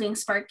there holding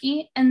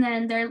Sparky, and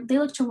then they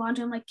look to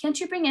Wanda and like, can't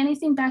you bring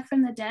anything back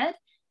from the dead?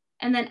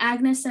 And then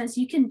Agnes says,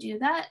 you can do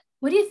that.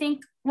 What do you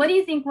think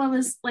what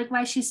was like,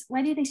 why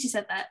do you think she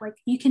said that, like,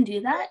 you can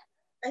do that?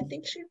 I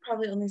think she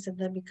probably only said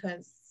that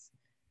because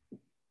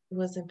it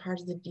wasn't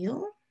part of the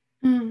deal.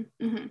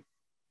 Mm-hmm.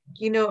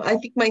 You know, I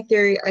think I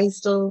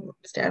still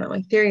stand on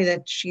my theory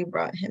that she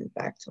brought him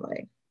back to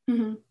life.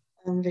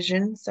 Mm-hmm.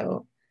 Vision.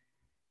 So,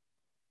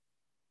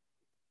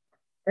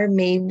 or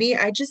maybe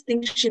I just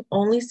think she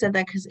only said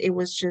that because it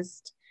was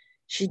just,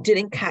 she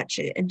didn't catch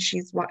it, and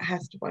she's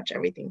has to watch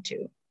everything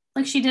too.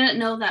 Like she didn't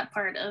know that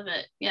part of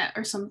it, yeah,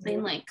 or something.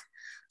 Mm-hmm. Like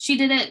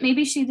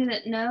maybe she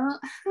didn't know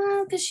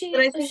because she.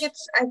 But I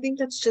think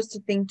that's just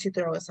a thing to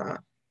throw us off.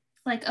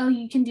 Like, oh,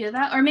 you can do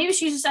that, or maybe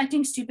she's just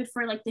acting stupid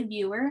for like the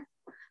viewer,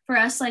 for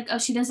us, like, oh,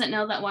 she doesn't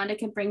know that Wanda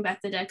can bring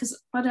back the dead,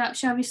 because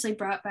she obviously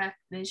brought back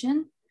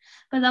Vision,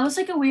 but that was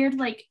like a weird,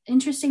 like,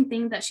 interesting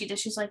thing that she did.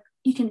 She's like,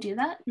 you can do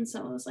that, and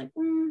so I was like,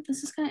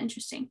 this is kind of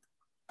interesting.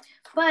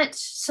 But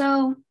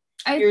so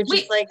you're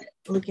just like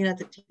looking at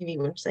the TV,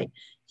 which is like,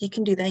 you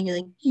can do that, and you're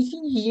like,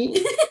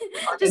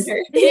 just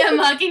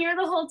mocking her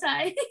the whole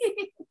time.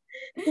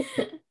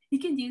 You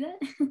can do that.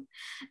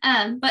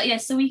 But yeah,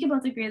 so we can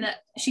both agree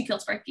that she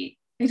killed Sparky.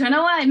 I don't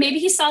know why. Maybe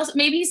he saw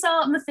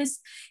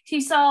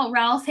he saw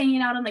Ralph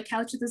hanging out on the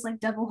couch with his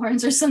like devil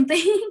horns or something.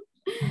 He's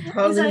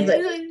like,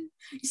 you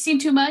seen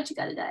too much, you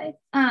gotta die.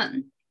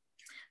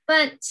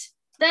 But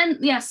then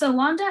so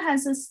Wanda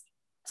has this,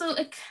 so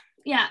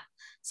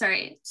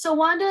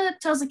Wanda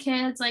tells the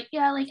kids like,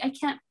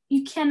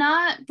 you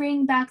cannot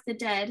bring back the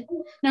dead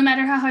no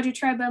matter how hard you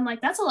try, but I'm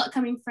like, that's a lot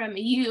coming from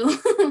you.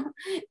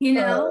 You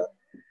know,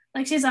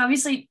 like, she's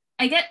obviously,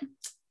 I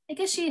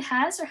guess she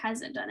has or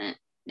hasn't done it.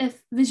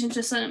 If Vision's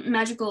just a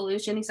magical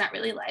illusion, he's not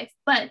really life.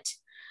 But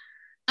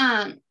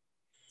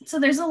so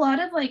there's a lot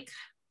of like,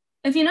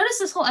 if you notice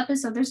this whole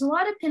episode, there's a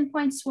lot of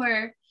pinpoints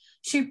where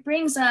she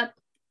brings up,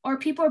 or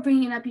people are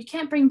bringing up, you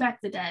can't bring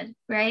back the dead,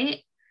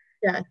 right?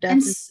 Yeah,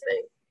 definitely.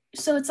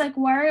 So it's like,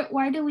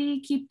 why do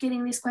we keep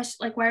getting these questions?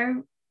 Like, why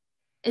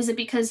is it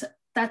because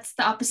that's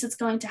the opposite's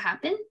going to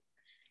happen?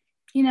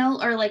 You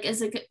know, or like,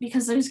 is it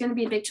because there's going to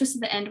be a big twist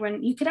at the end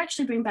when you could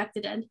actually bring back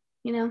the dead,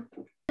 you know?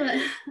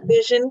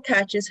 Vision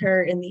catches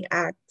her in the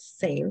act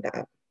saying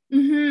that.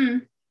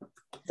 Mm-hmm.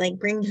 Like,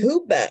 bring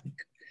who back?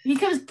 He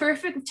comes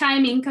perfect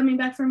timing coming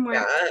back from work.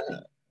 Yeah,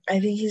 I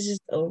think he's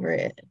just over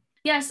it.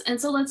 Yes, and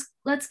so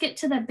let's get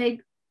to that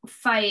big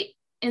fight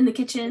in the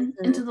kitchen,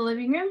 into the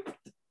living room,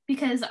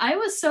 because I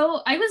was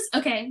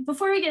okay,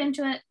 before we get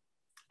into it,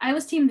 I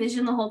was Team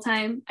Vision the whole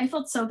time. I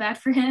felt so bad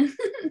for him.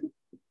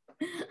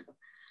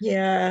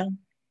 Yeah.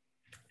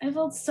 I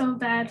felt so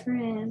bad for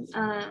him.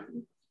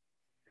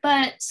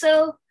 But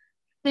so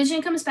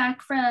Vision comes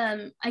back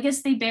from, I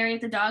guess they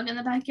buried the dog in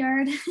the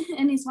backyard,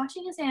 and he's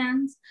washing his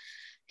hands.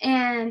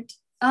 And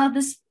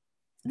this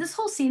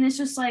whole scene is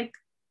just like,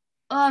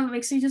 it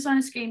makes me just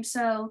want to scream.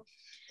 So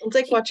it's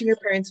like watching your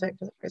parents fight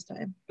for the first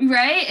time.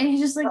 Right? And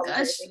he's just like,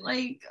 gosh,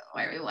 like,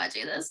 why are we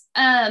watching this?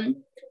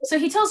 So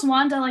he tells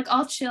Wanda, like,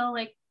 I'll chill.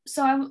 Like,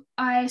 so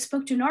I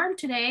spoke to Norm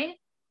today.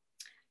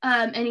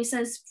 And he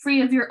says,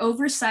 free of your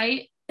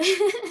oversight.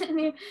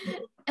 And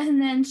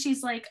then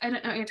she's like, I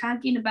don't know what you're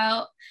talking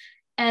about.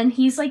 And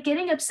he's like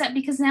getting upset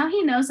because now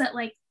he knows that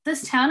like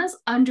this town is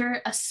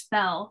under a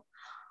spell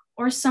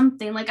or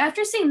something. Like,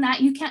 after seeing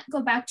that, you can't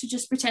go back to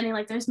just pretending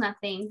like there's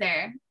nothing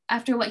there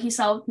after what he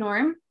saw with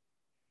Norm.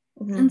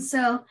 Mm-hmm. And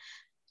so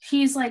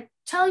he's like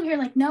telling her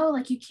like, no,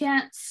 like you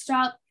can't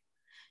stop,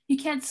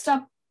 kind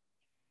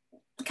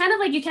of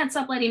like, you can't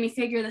stop letting me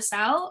figure this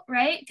out,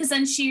 right? Because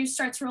then she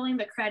starts rolling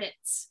the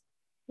credits.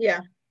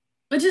 Yeah.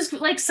 Which is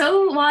like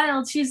so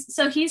wild. He's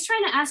trying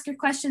to ask her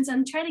questions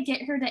and try to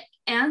get her to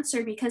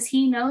answer, because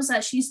he knows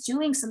that she's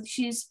doing something.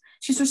 She's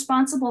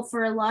responsible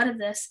for a lot of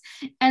this.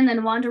 And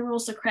then Wanda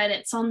rolls the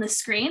credits on the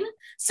screen.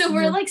 So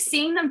we're like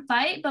seeing them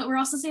fight, but we're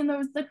also seeing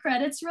the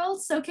credits roll.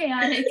 So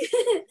chaotic.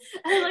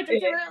 I'm like, okay,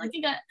 we're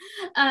looking at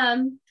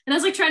and I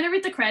was like trying to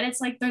read the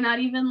credits, like they're not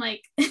even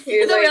like the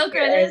real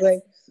credits.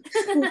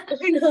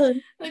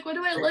 Like, what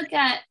do I look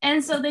at?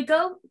 And so they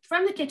go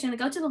from the kitchen, they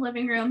go to the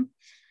living room,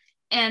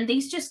 and they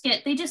just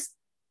get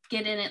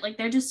in it, like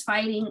they're just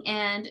fighting.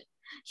 And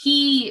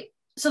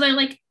so they're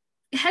like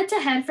head to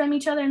head from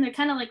each other, and they're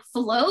kind of like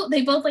float.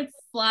 They both like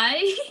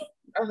fly.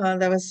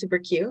 That was super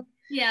cute.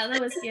 Yeah,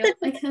 that was cute.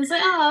 Like, I was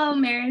like, oh,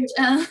 marriage.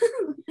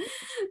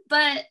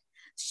 But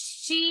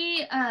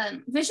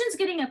Vision's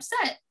getting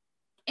upset,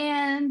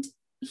 and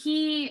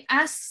he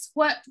asks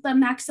what the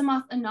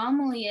Maximoff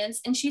anomaly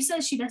is, and she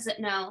says she doesn't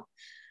know,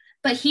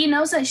 but he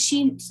knows that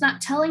she's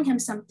not telling him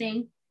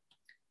something,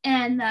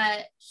 and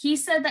that he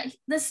said that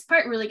this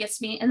part really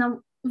gets me. And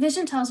then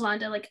Vision tells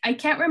Wanda, like, I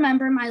can't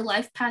remember my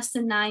life past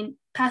 9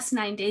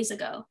 days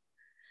ago.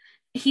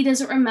 He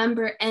doesn't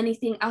remember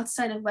anything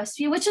outside of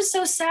Westview, which is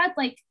so sad.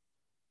 Like,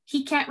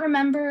 he can't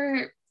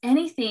remember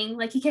anything.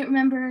 Like, he can't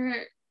remember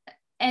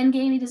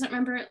Endgame. He doesn't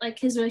remember like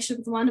his relationship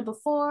with Wanda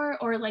before,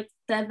 or like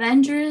the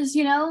Avengers,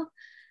 you know?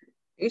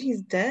 Dude,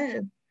 he's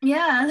dead.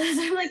 Yeah,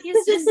 they're like,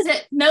 he's just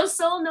dead. No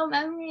soul, no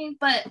memory.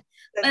 But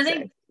I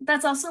think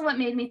that's also what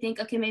made me think,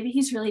 okay, maybe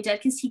he's really dead,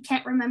 because he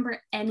can't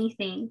remember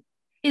anything.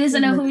 He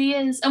doesn't know who he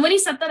is. And when he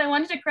said that, I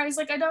wanted to cry. He's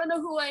like, I don't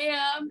know who I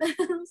am. I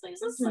was like,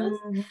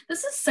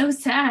 this is so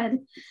sad.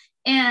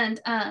 And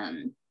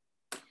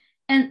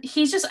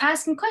he's just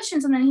asking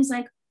questions, and then he's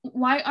like,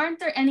 why aren't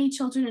there any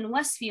children in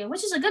Westview?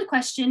 Which is a good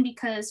question,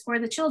 because for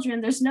the children,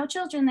 there's no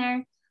children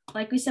there,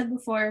 like we said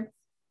before.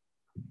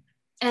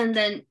 And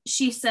then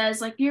she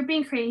says, like, you're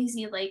being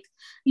crazy. Like,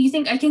 you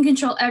think I can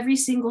control every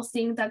single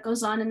thing that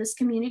goes on in this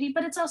community?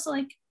 But it's also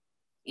like,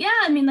 yeah,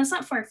 I mean, that's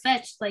not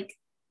far-fetched. Like,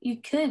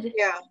 you could.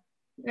 Yeah.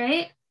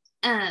 Right?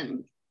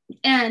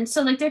 And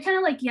so, like, they're kind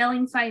of like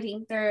yelling,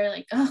 fighting. They're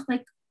like, oh,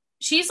 like,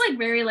 she's like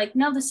very like,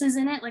 no, this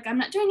isn't it. Like, I'm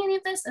not doing any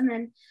of this. And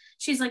then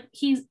she's like,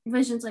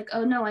 Vision's like,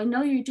 oh no, I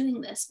know you're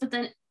doing this. But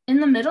then in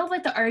the middle of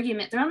like the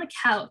argument, they're on the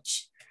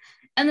couch,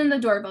 and then the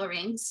doorbell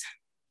rings.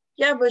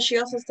 Yeah, but she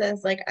also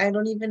says, like, I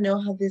don't even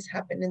know how this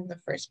happened in the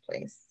first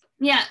place.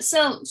 Yeah,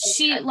 so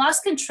she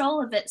lost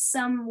control of it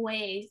some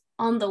way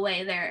on the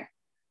way there.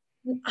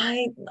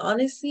 I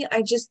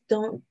just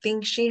don't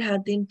think she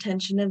had the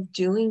intention of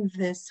doing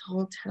this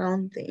whole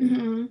town thing.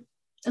 Mm-hmm.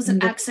 It was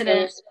an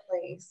accident.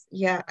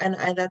 Yeah, and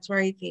that's where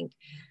I think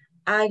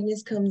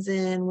Agnes comes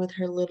in with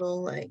her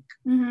little like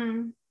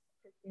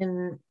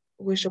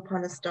wish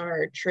upon a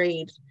star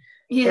trade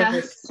for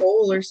her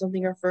soul or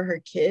something, or for her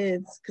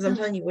kids, because I'm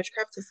telling you,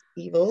 witchcraft is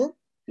evil.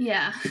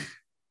 Yeah.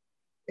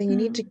 And you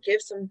need to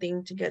give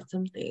something to get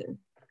something.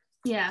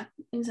 Yeah,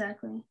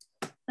 exactly.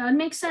 That would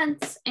make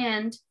sense.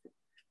 And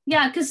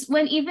yeah, because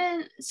when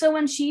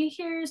she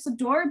hears the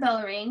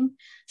doorbell ring,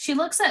 she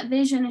looks at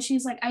Vision and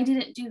she's like, I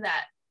didn't do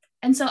that.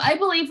 And so I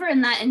believe her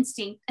in that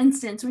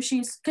instance where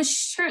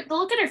because the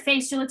look at her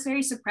face, she looks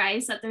very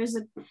surprised that there's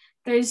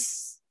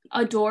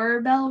a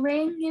doorbell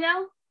ring, you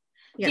know?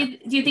 Yeah.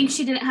 Do you think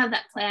she didn't have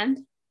that planned?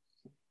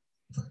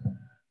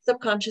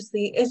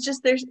 Subconsciously. It's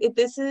just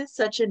this is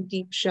such a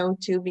deep show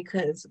too,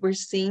 because we're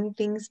seeing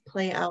things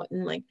play out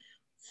in like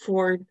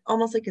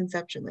almost like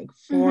Inception, like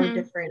four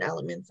different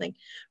elements, like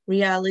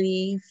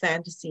reality,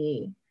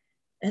 fantasy,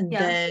 and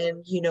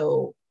then, you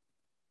know,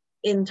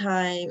 in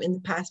time, in the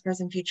past,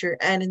 present, future,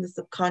 and in the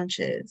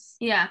subconscious.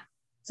 Yeah.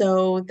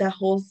 So that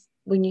whole,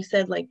 when you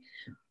said like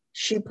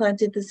she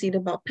planted the seed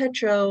about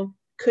Petro,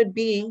 could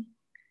be,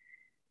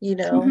 you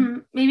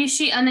know, maybe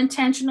she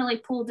unintentionally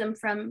pulled him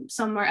from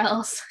somewhere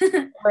else.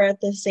 Or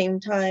at the same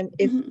time,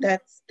 if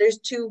there's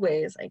two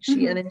ways, like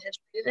she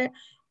unintentionally did it,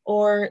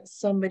 or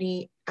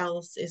somebody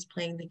else is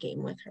playing the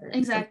game with her.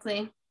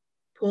 Exactly. Like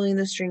pulling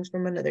the strings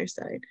from another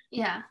side.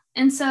 Yeah.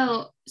 And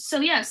so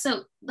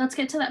let's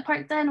get to that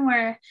part then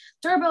where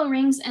doorbell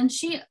rings and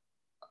she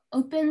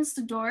opens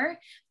the door,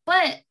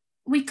 but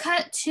we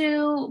cut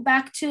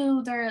back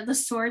to the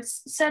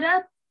swords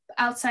setup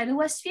outside of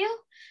Westview,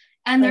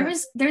 and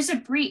there's a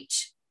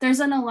breach. There's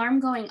an alarm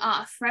going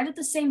off right at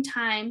the same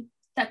time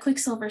that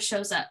Quicksilver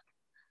shows up.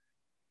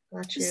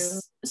 Got you.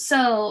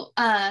 So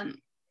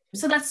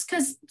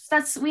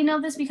we know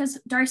this because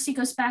Darcy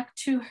goes back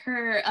to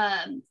her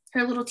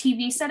little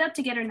TV setup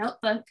to get her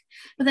notebook,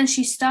 but then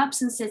she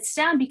stops and sits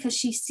down because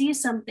she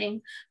sees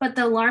something, but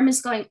the alarm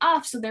is going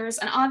off, so there was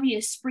an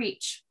obvious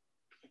breach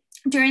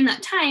during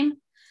that time.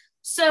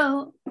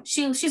 So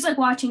she's like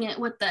watching it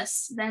with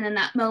us then in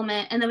that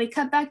moment, and then we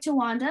cut back to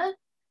Wanda,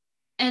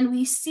 and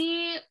we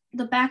see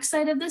the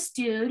backside of this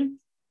dude.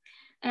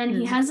 And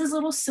he has his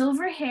little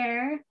silver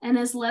hair and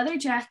his leather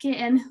jacket,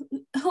 and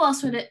who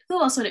else would it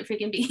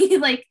freaking be?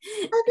 Like,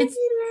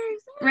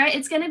 right?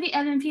 It's gonna be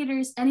Evan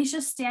Peters, and he's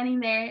just standing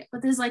there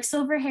with his like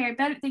silver hair.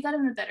 They got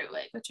him a better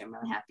wig, which I'm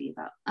really happy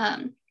about.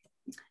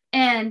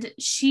 And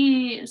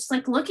she's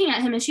like looking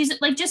at him, and she's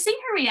like, just seeing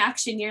her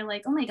reaction, you're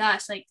like, oh my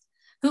gosh, like,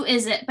 who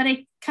is it? But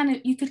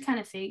you could kind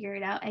of figure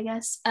it out, I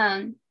guess.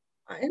 I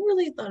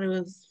really thought it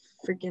was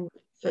freaking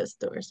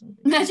Fisto or something.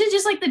 Imagine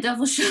just like the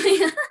devil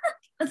showing up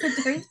at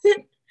the door.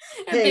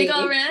 Big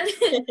all red.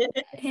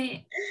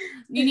 Hey,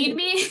 you need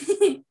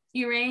me?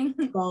 You ring.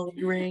 Oh,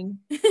 you ring.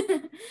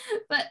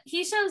 But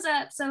he shows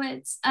up, so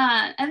it's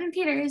Evan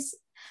Peters,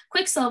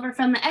 Quicksilver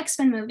from the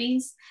X-Men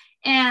movies,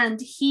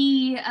 and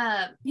he's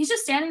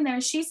just standing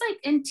there. She's like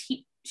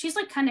she's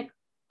like kind of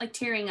like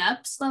tearing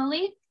up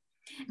slowly,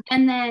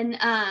 and then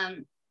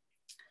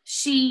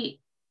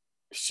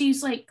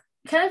she's like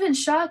kind of in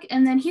shock,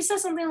 and then he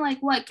says something like,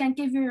 what, can't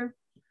give your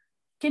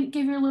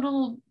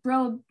little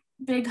bro a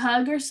big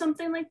hug or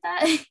something like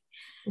that.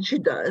 And she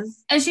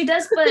does,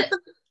 but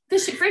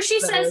first she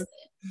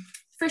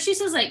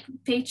says like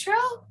Petro,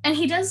 and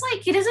he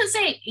doesn't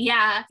say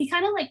yeah, he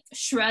kind of like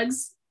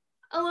shrugs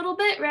a little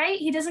bit, right?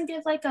 He doesn't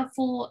give like a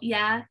full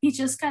yeah, he's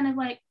just kind of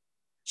like,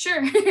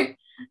 sure.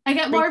 I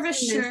get more of a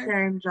sure.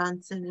 Aaron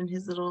Johnson and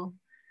his little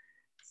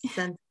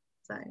sense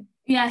side.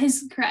 Yeah,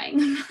 he's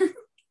crying.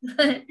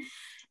 but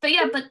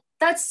yeah, but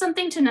that's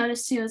something to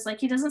notice too, is like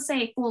he doesn't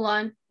say full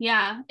on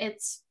yeah,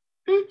 it's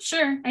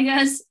sure, I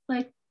guess,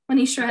 like when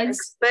he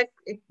shrugs.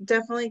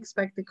 Definitely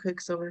expect the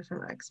Quicksilver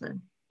from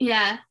X-Men.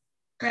 Yeah,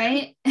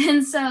 right.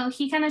 And so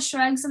he kind of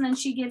shrugs, and then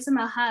she gives him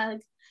a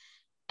hug,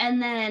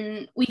 and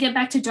then we get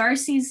back to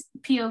Darcy's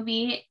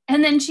POV,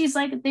 and then she's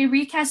like, they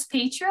recast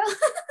Petro.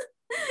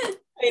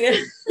 I know.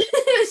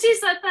 She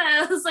said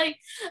that, I was like,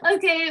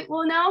 okay,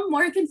 well now I'm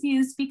more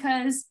confused,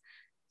 because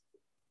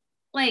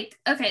like,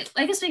 okay,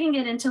 I guess we can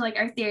get into like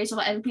our theories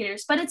about Evan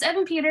Peters, but it's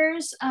Evan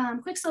Peters,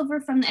 Quicksilver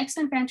from the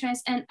X-Men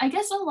franchise, and I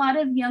guess a lot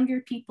of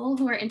younger people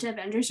who are into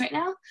Avengers right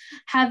now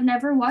have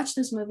never watched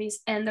those movies,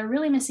 and they're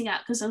really missing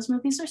out, because those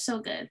movies are so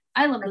good.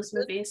 I love those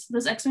movies,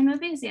 those X-Men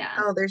movies. Yeah.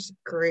 Oh, they're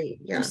great.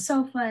 Yeah, they're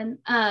so fun.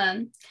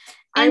 I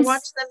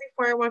watched them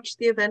before I watched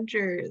the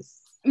Avengers.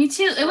 Me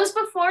too. It was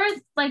before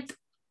like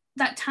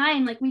that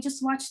time, like it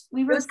was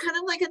kind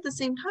of like at the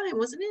same time,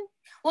 wasn't it?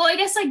 Well, I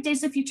guess like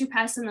Days of Future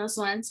Past and those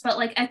ones, but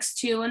like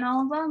X2 and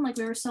all of them, like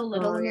we were so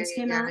little when those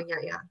came out.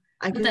 Yeah.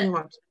 I couldn't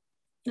watch them.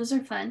 Those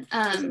are fun.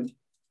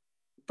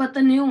 But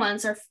the new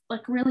ones are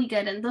like really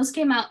good, and those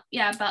came out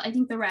about, I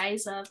think, the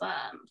rise of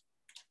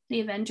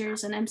the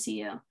Avengers and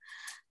MCU.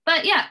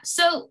 But yeah,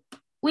 so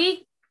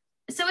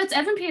it's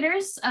Evan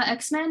Peters,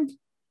 X-Men,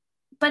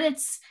 but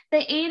it's the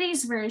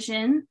 80s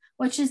version,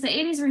 which is the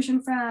 80s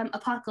version from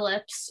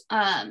Apocalypse,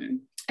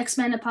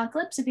 X-Men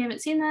Apocalypse. If you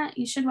haven't seen that,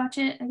 you should watch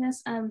it, I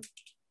guess.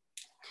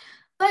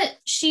 But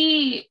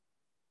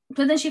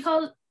then she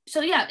called,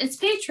 so yeah, it's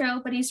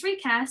Petro, but he's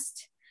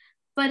recast,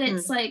 but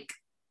it's like,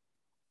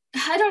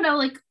 I don't know,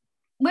 like,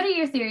 what are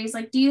your theories?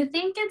 Like, do you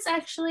think it's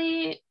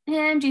actually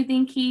him? Do you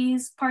think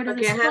he's part of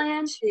this plan? I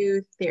have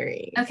two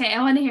theories. Okay, I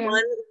want to hear.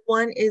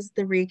 One is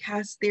the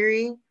recast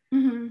theory.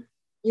 Mm-hmm.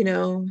 You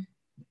know,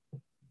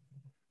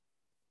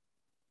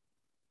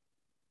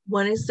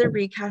 one is the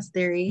recast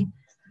theory,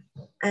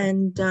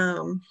 and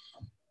the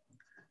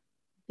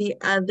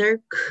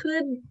other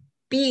could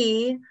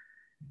be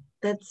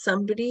that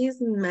somebody is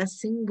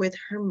messing with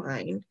her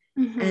mind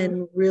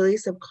and really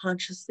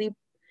subconsciously,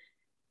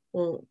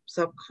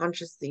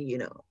 you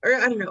know, or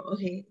I don't know,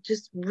 okay,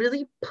 just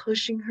really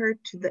pushing her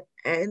to the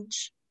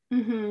edge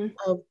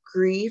of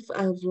grief,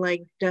 of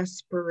like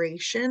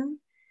desperation.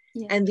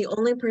 Yeah. And the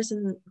only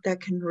person that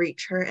can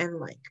reach her and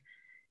like,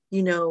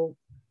 you know,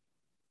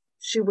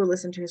 she will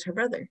listen to is her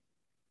brother.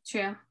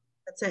 True.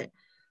 That's it.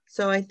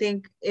 So I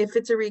think if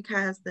it's a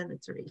recast, then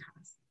it's a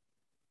recast.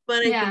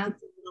 But I think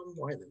it's a little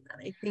more than that.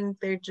 I think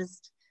they're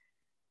just,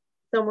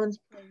 someone's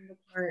playing the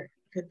part,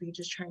 could be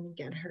just trying to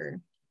get her.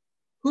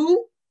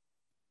 Who?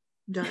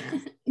 Don't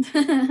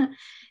ask.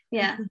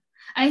 Yeah.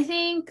 I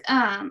think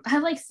I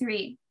have like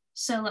 3.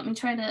 So let me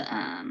try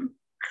to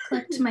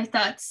collect my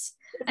thoughts.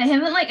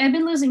 I've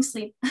been losing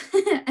sleep.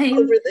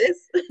 Over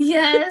this?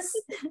 Yes.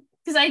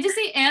 Because I just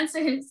need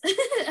answers.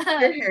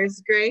 Your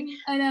hair's gray.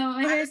 I know,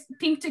 my hair's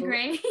pink to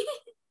gray.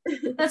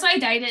 That's why I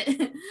dyed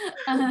it.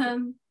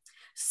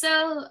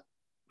 So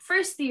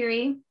first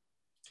theory,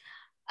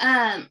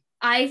 I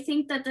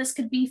think that this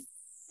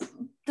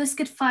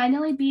could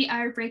finally be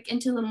our break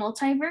into the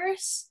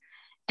multiverse.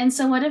 And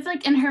so what if,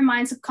 like, in her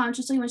mind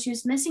subconsciously, when she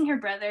was missing her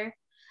brother,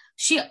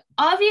 she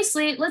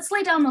obviously, let's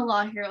lay down the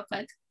law here real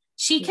quick.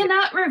 She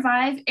cannot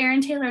revive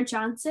Aaron Taylor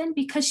Johnson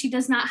because she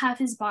does not have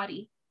his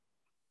body.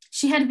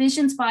 She had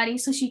Vision's body,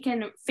 so she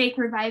can fake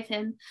revive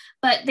him.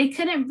 But they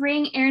couldn't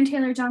bring Aaron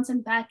Taylor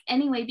Johnson back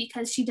anyway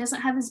because she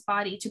doesn't have his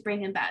body to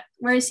bring him back.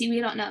 Where is he?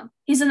 We don't know.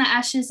 He's in the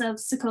ashes of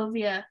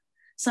Sokovia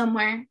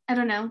somewhere. I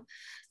don't know.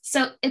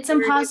 So it's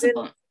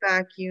impossible.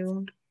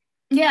 Vacuum.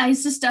 Yeah,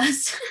 he's just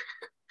dust.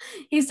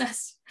 He's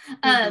dust.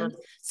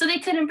 So they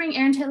couldn't bring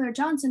Aaron Taylor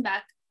Johnson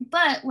back.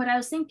 But what I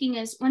was thinking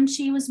is when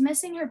she was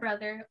missing her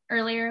brother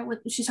earlier,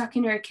 she's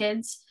talking to her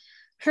kids,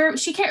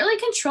 she can't really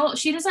control.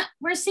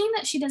 We're seeing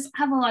that she doesn't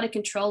have a lot of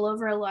control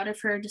over a lot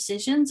of her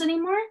decisions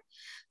anymore.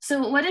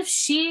 So what if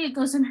she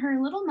goes in her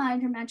little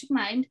mind, her magic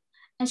mind,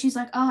 and she's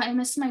like, oh, I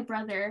miss my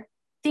brother,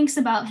 thinks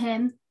about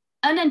him,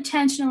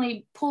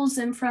 unintentionally pulls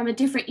him from a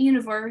different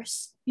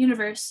universe.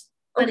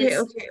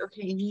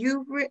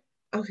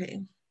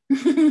 Okay.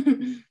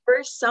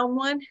 For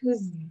someone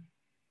who's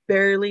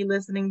barely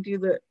listening to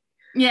the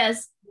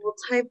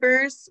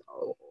multiverse.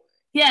 Oh,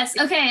 yes.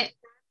 Okay.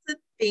 That's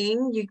a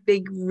thing.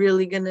 They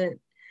really gonna.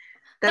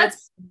 But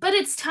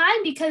it's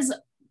time because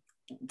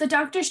the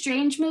Doctor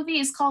Strange movie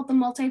is called The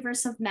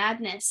Multiverse of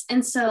Madness,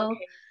 and so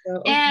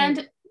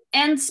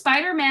and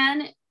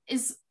Spider-Man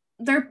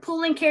they're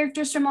pulling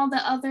characters from all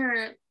the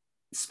other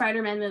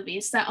Spider-Man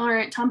movies that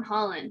aren't Tom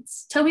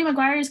Holland's. Tobey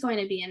Maguire is going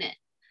to be in it.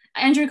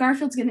 Andrew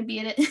Garfield's going to be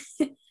in it.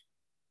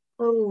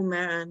 Oh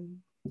man.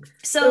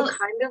 So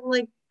kind of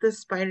like the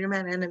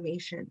Spider-Man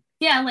animation.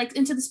 Yeah, like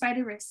Into the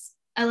Spider-Verse.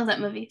 I love that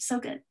movie. So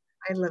good.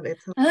 I love it.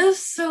 Oh,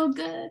 so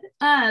good.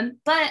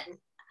 But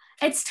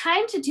it's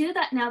time to do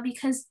that now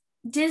because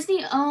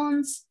Disney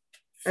owns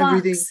Fox.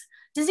 Everything.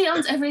 Disney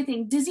owns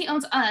everything. Disney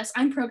owns us.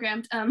 I'm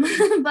programmed.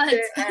 But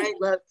I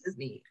love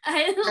Disney.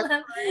 I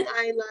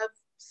love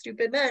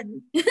stupid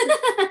men.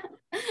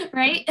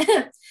 Right?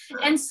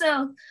 And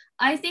so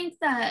I think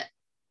that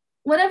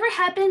whatever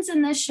happens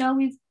in this show,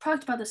 we've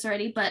talked about this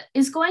already, but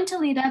is going to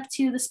lead up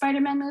to the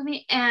Spider-Man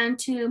movie and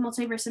to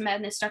Multiverse of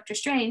Madness, Doctor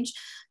Strange.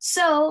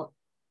 So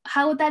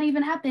how would that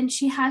even happen?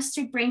 She has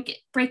to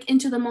break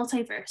into the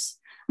multiverse.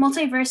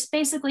 Multiverse,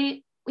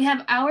 basically, we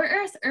have our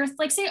Earth,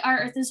 like say our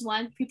Earth is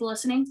one, people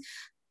listening.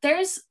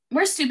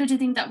 We're stupid to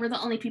think that we're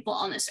the only people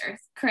on this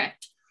Earth,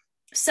 correct?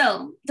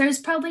 So there's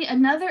probably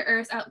another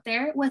Earth out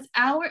there with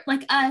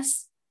like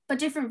us, but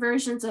different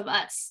versions of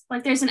us.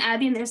 Like there's an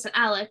Abby and there's an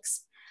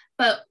Alex,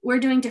 but we're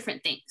doing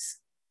different things.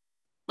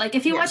 Like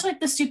if you watch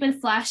like the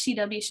stupid Flash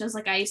CW shows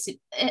like I used to,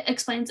 it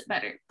explains it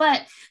better.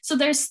 But so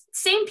there's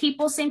same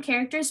people, same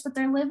characters, but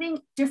they're living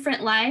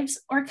different lives,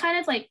 or kind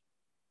of like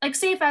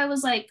say if I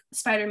was like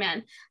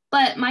Spider-Man,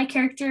 but my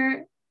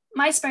character,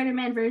 my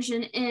Spider-Man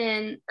version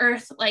in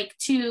Earth like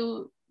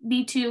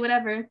 2B2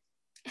 whatever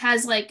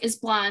has like is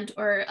blonde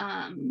or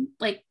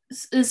like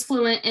is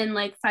fluent in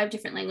like 5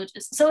 different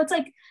languages. So it's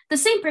like the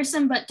same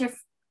person but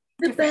different.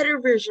 The better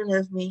version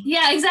of me.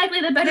 Yeah,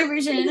 exactly. The better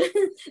version,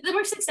 the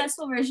more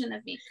successful version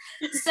of me.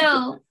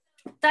 So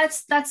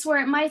that's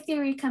where my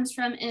theory comes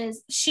from,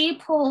 is she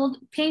pulled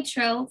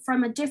Pietro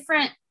from a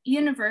different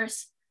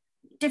universe,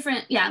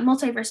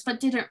 multiverse, but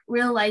didn't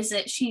realize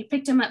it. She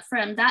picked him up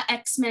from that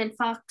X-Men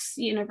Fox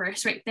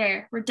universe right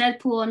there, where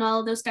Deadpool and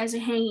all of those guys are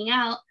hanging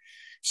out.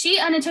 She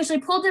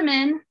unintentionally pulled him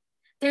in.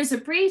 There's a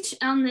breach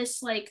on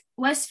this like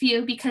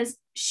Westview because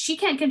she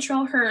can't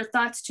control her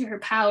thoughts to her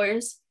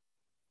powers.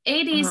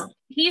 80s,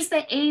 he's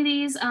the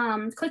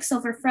 80s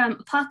Quicksilver from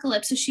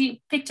Apocalypse, so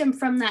she picked him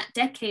from that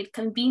decade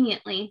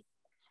conveniently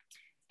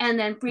and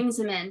then brings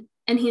him in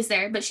and he's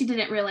there, but she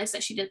didn't realize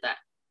that she did that.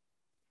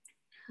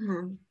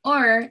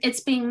 Or it's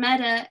being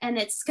meta, and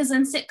it's because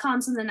in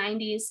sitcoms in the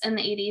 90s and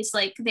the 80s,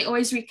 like they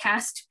always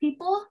recast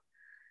people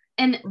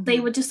and they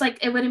would just like,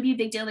 it wouldn't be a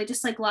big deal, they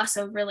just like gloss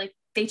over, like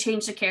they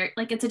change the character,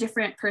 like it's a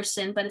different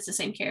person but it's the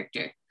same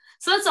character.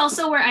 So that's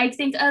also where I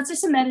think it's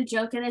just a meta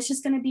joke, and it's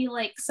just going to be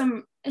like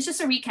it's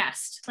just a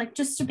recast, like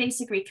just a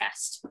basic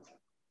recast,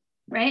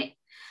 right?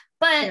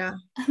 But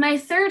my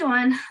third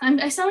one,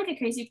 I sound like a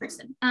crazy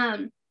person, but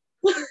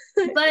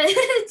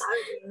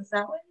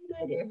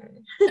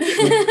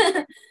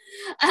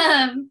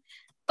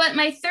but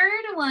my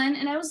third one,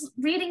 and I was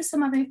reading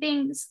some other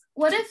things.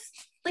 What if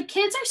the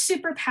kids are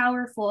super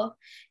powerful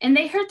and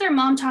they heard their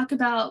mom talk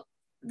about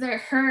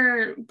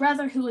her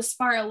brother who was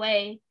far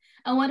away,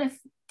 and what if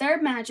their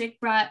magic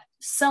brought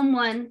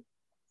someone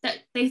that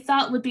they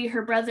thought would be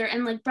her brother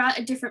and like brought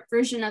a different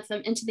version of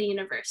them into the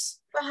universe?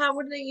 But how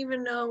would they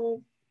even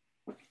know?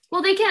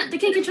 Well, they can't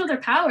control their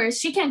powers.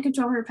 She can't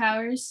control her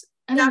powers.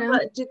 I don't know.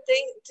 But did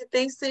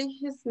they say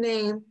his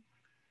name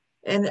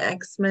in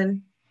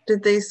X-Men?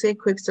 Did they say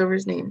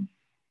Quicksilver's name?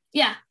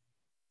 Yeah.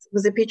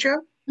 Was it Pietro?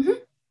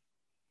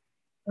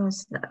 Oh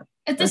snap.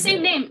 It's the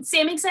same name,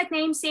 same exact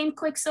name, same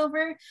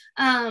Quicksilver.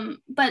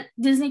 But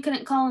Disney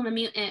couldn't call him a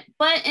mutant.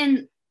 But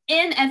in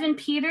Evan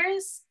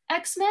Peters'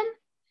 X-Men,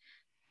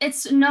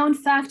 it's known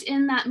fact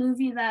in that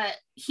movie that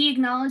he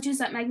acknowledges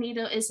that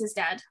Magneto is his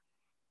dad.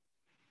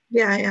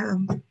 Yeah.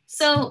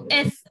 So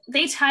if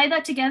they tie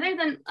that together,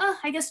 then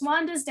I guess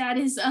Wanda's dad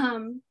is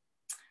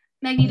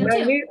Magneto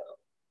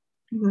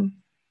too.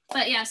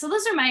 But yeah, so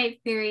those are my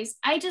theories.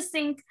 I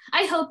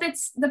hope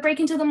it's the break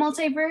into the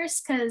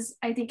multiverse, because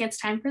I think it's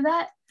time for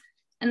that.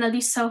 And that'd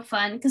be so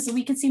fun because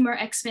we could see more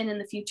X-Men in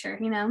the future,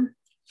 you know?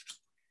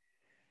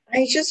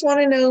 I just want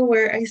to know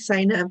where I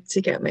sign up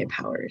to get my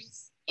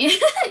powers.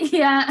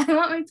 Yeah, I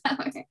want my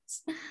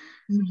powers.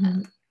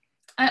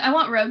 I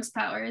want Rogue's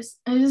powers.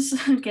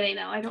 I'm kidding.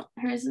 No, I don't.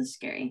 Hers is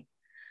scary.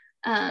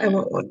 I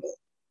want Wanda.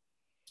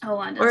 Oh,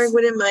 Wanda. Or I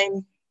wouldn't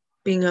mind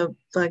being a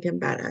fucking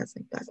badass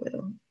like Black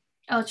Widow.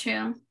 Oh,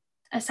 true.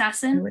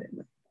 Assassin.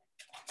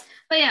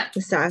 But yeah.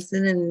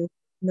 Assassin and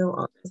know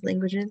all those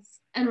languages.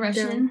 And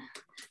Russian.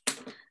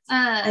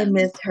 I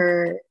miss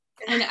her.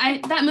 And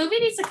that movie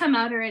needs to come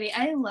out already.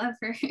 I love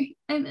her.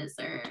 I miss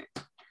her.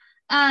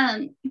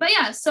 But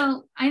yeah,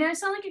 so I know I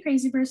sound like a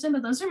crazy person,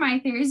 but those are my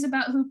theories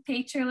about who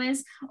Pietro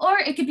is. Or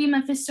it could be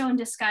Mephisto in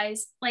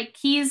disguise. Like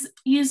he's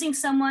using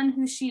someone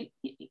who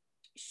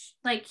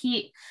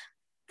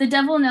the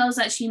devil knows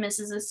that she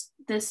misses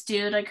this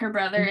dude, like her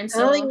brother. And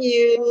so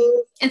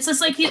it's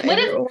just like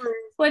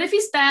what if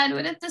he's bad?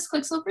 What if this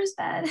Quicksilver's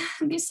bad?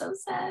 It'd be so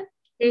sad.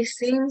 He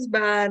seems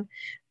bad.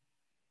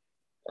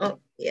 Oh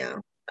yeah.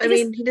 I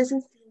mean, he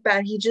doesn't seem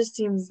bad. He just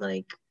seems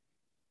like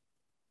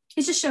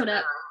he just showed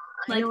up.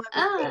 Like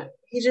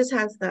he just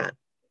has that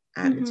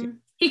attitude.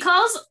 He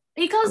calls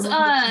He calls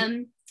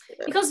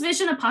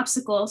Vision a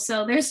popsicle,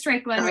 so there's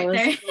strike one right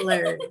there.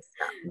 Hilarious.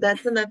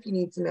 That's enough you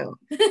need to know.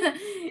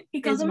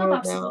 He calls him a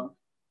popsicle.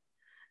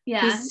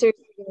 Yeah. He's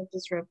seriously gonna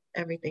disrupt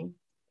everything.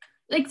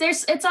 Like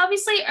it's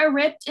obviously a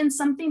rift in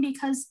something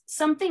because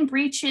something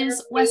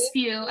breaches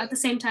Westview at the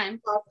same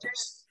time.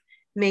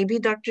 Maybe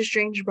Doctor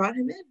Strange brought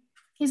him in.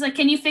 He's like,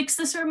 can you fix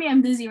this for me?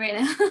 I'm busy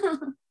right now.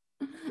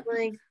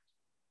 Like,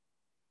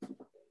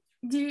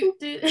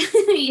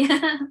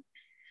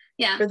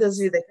 yeah. For those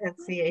of you that can't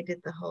see, I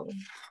did the whole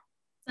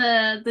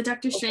the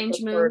Doctor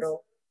Strange move.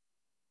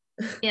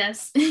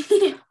 Yes.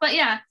 But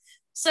yeah,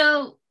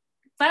 so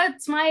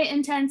that's my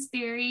intense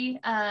theory.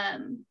 I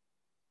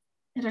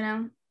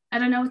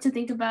don't know what to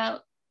think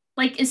about.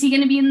 Like, is he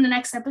going to be in the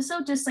next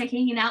episode, just like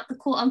hanging out, the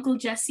cool Uncle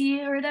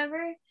Jesse or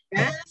whatever?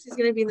 Yes, he's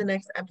going to be in the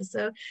next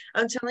episode.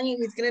 I'm telling you,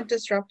 he's going to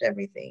disrupt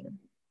everything.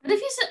 But if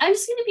I'm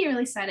just going to be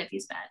really sad if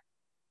he's bad.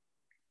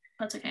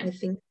 That's okay. I don't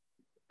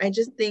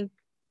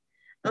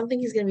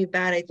think he's going to be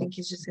bad. I think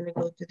he's just going to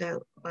go through that,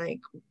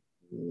 like,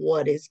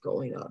 what is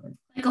going on?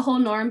 Like a whole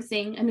Norm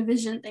thing, and a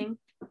Vision thing.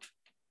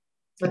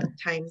 But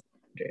times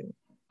 100.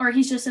 Or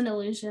he's just an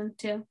illusion,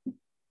 too.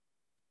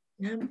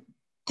 Yeah.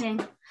 Dang.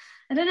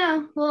 I don't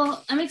know.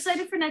 Well, I'm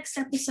excited for next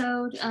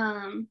episode. Do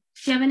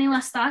you have any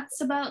last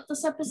thoughts about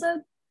this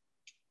episode?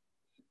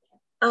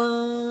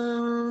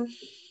 No.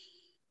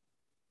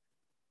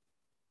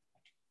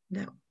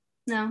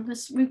 No,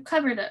 we've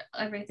covered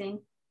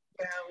everything.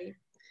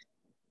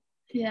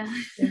 Yeah.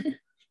 We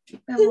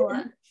have a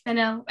lot. I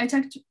know. I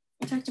talked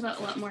about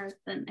a lot more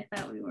than I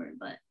thought we were,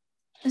 but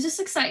it's just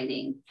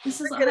exciting.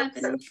 This is all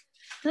happening.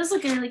 This is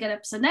like a really good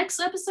episode. Next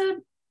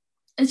episode,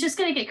 it's just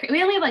gonna get crazy.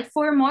 We only have like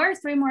 3 more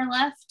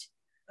left.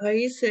 Are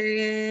you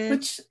serious?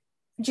 Which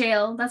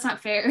jail? That's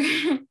not fair.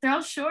 They're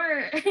all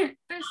short. They're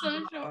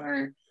so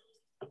short.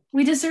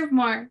 We deserve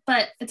more,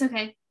 but it's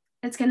okay.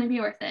 It's gonna be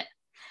worth it.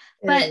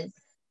 But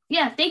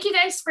yeah, thank you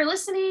guys for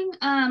listening.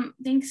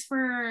 Thanks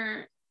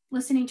for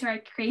listening to our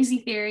crazy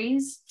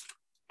theories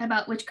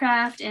about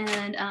witchcraft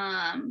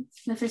and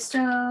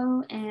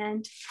Mephisto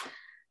and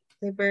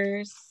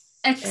Clippers,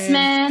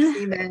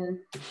 X-Men.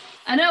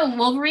 I know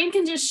Wolverine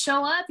can just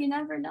show up. You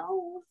never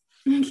know.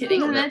 I'm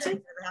kidding.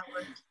 Imagine.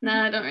 No,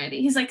 I don't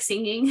really. He's like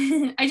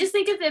singing. I just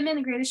think of him in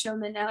The Greatest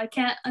Showman now. I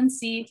can't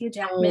unsee Hugh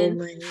Jackman.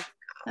 Oh my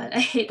God. I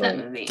hate that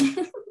movie.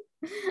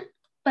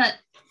 But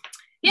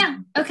yeah,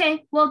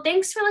 okay. Well,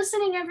 thanks for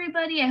listening,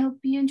 everybody. I hope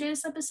you enjoyed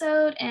this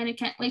episode, and I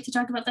can't wait to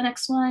talk about the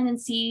next one and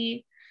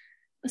see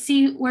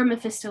where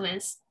Mephisto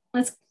is.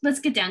 Let's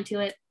get down to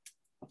it.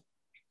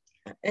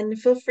 And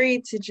feel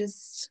free to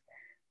just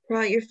pour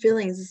out your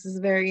feelings. This is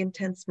a very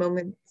intense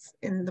moment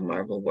in the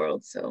Marvel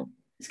world, so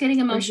it's getting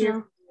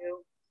emotional.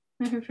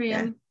 We're here for you.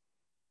 Yeah.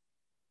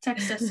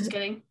 Text us. Just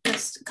kidding.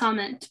 Just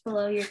comment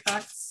below your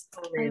thoughts.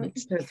 Comment.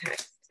 No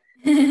text.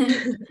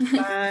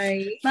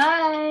 Bye.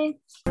 Bye.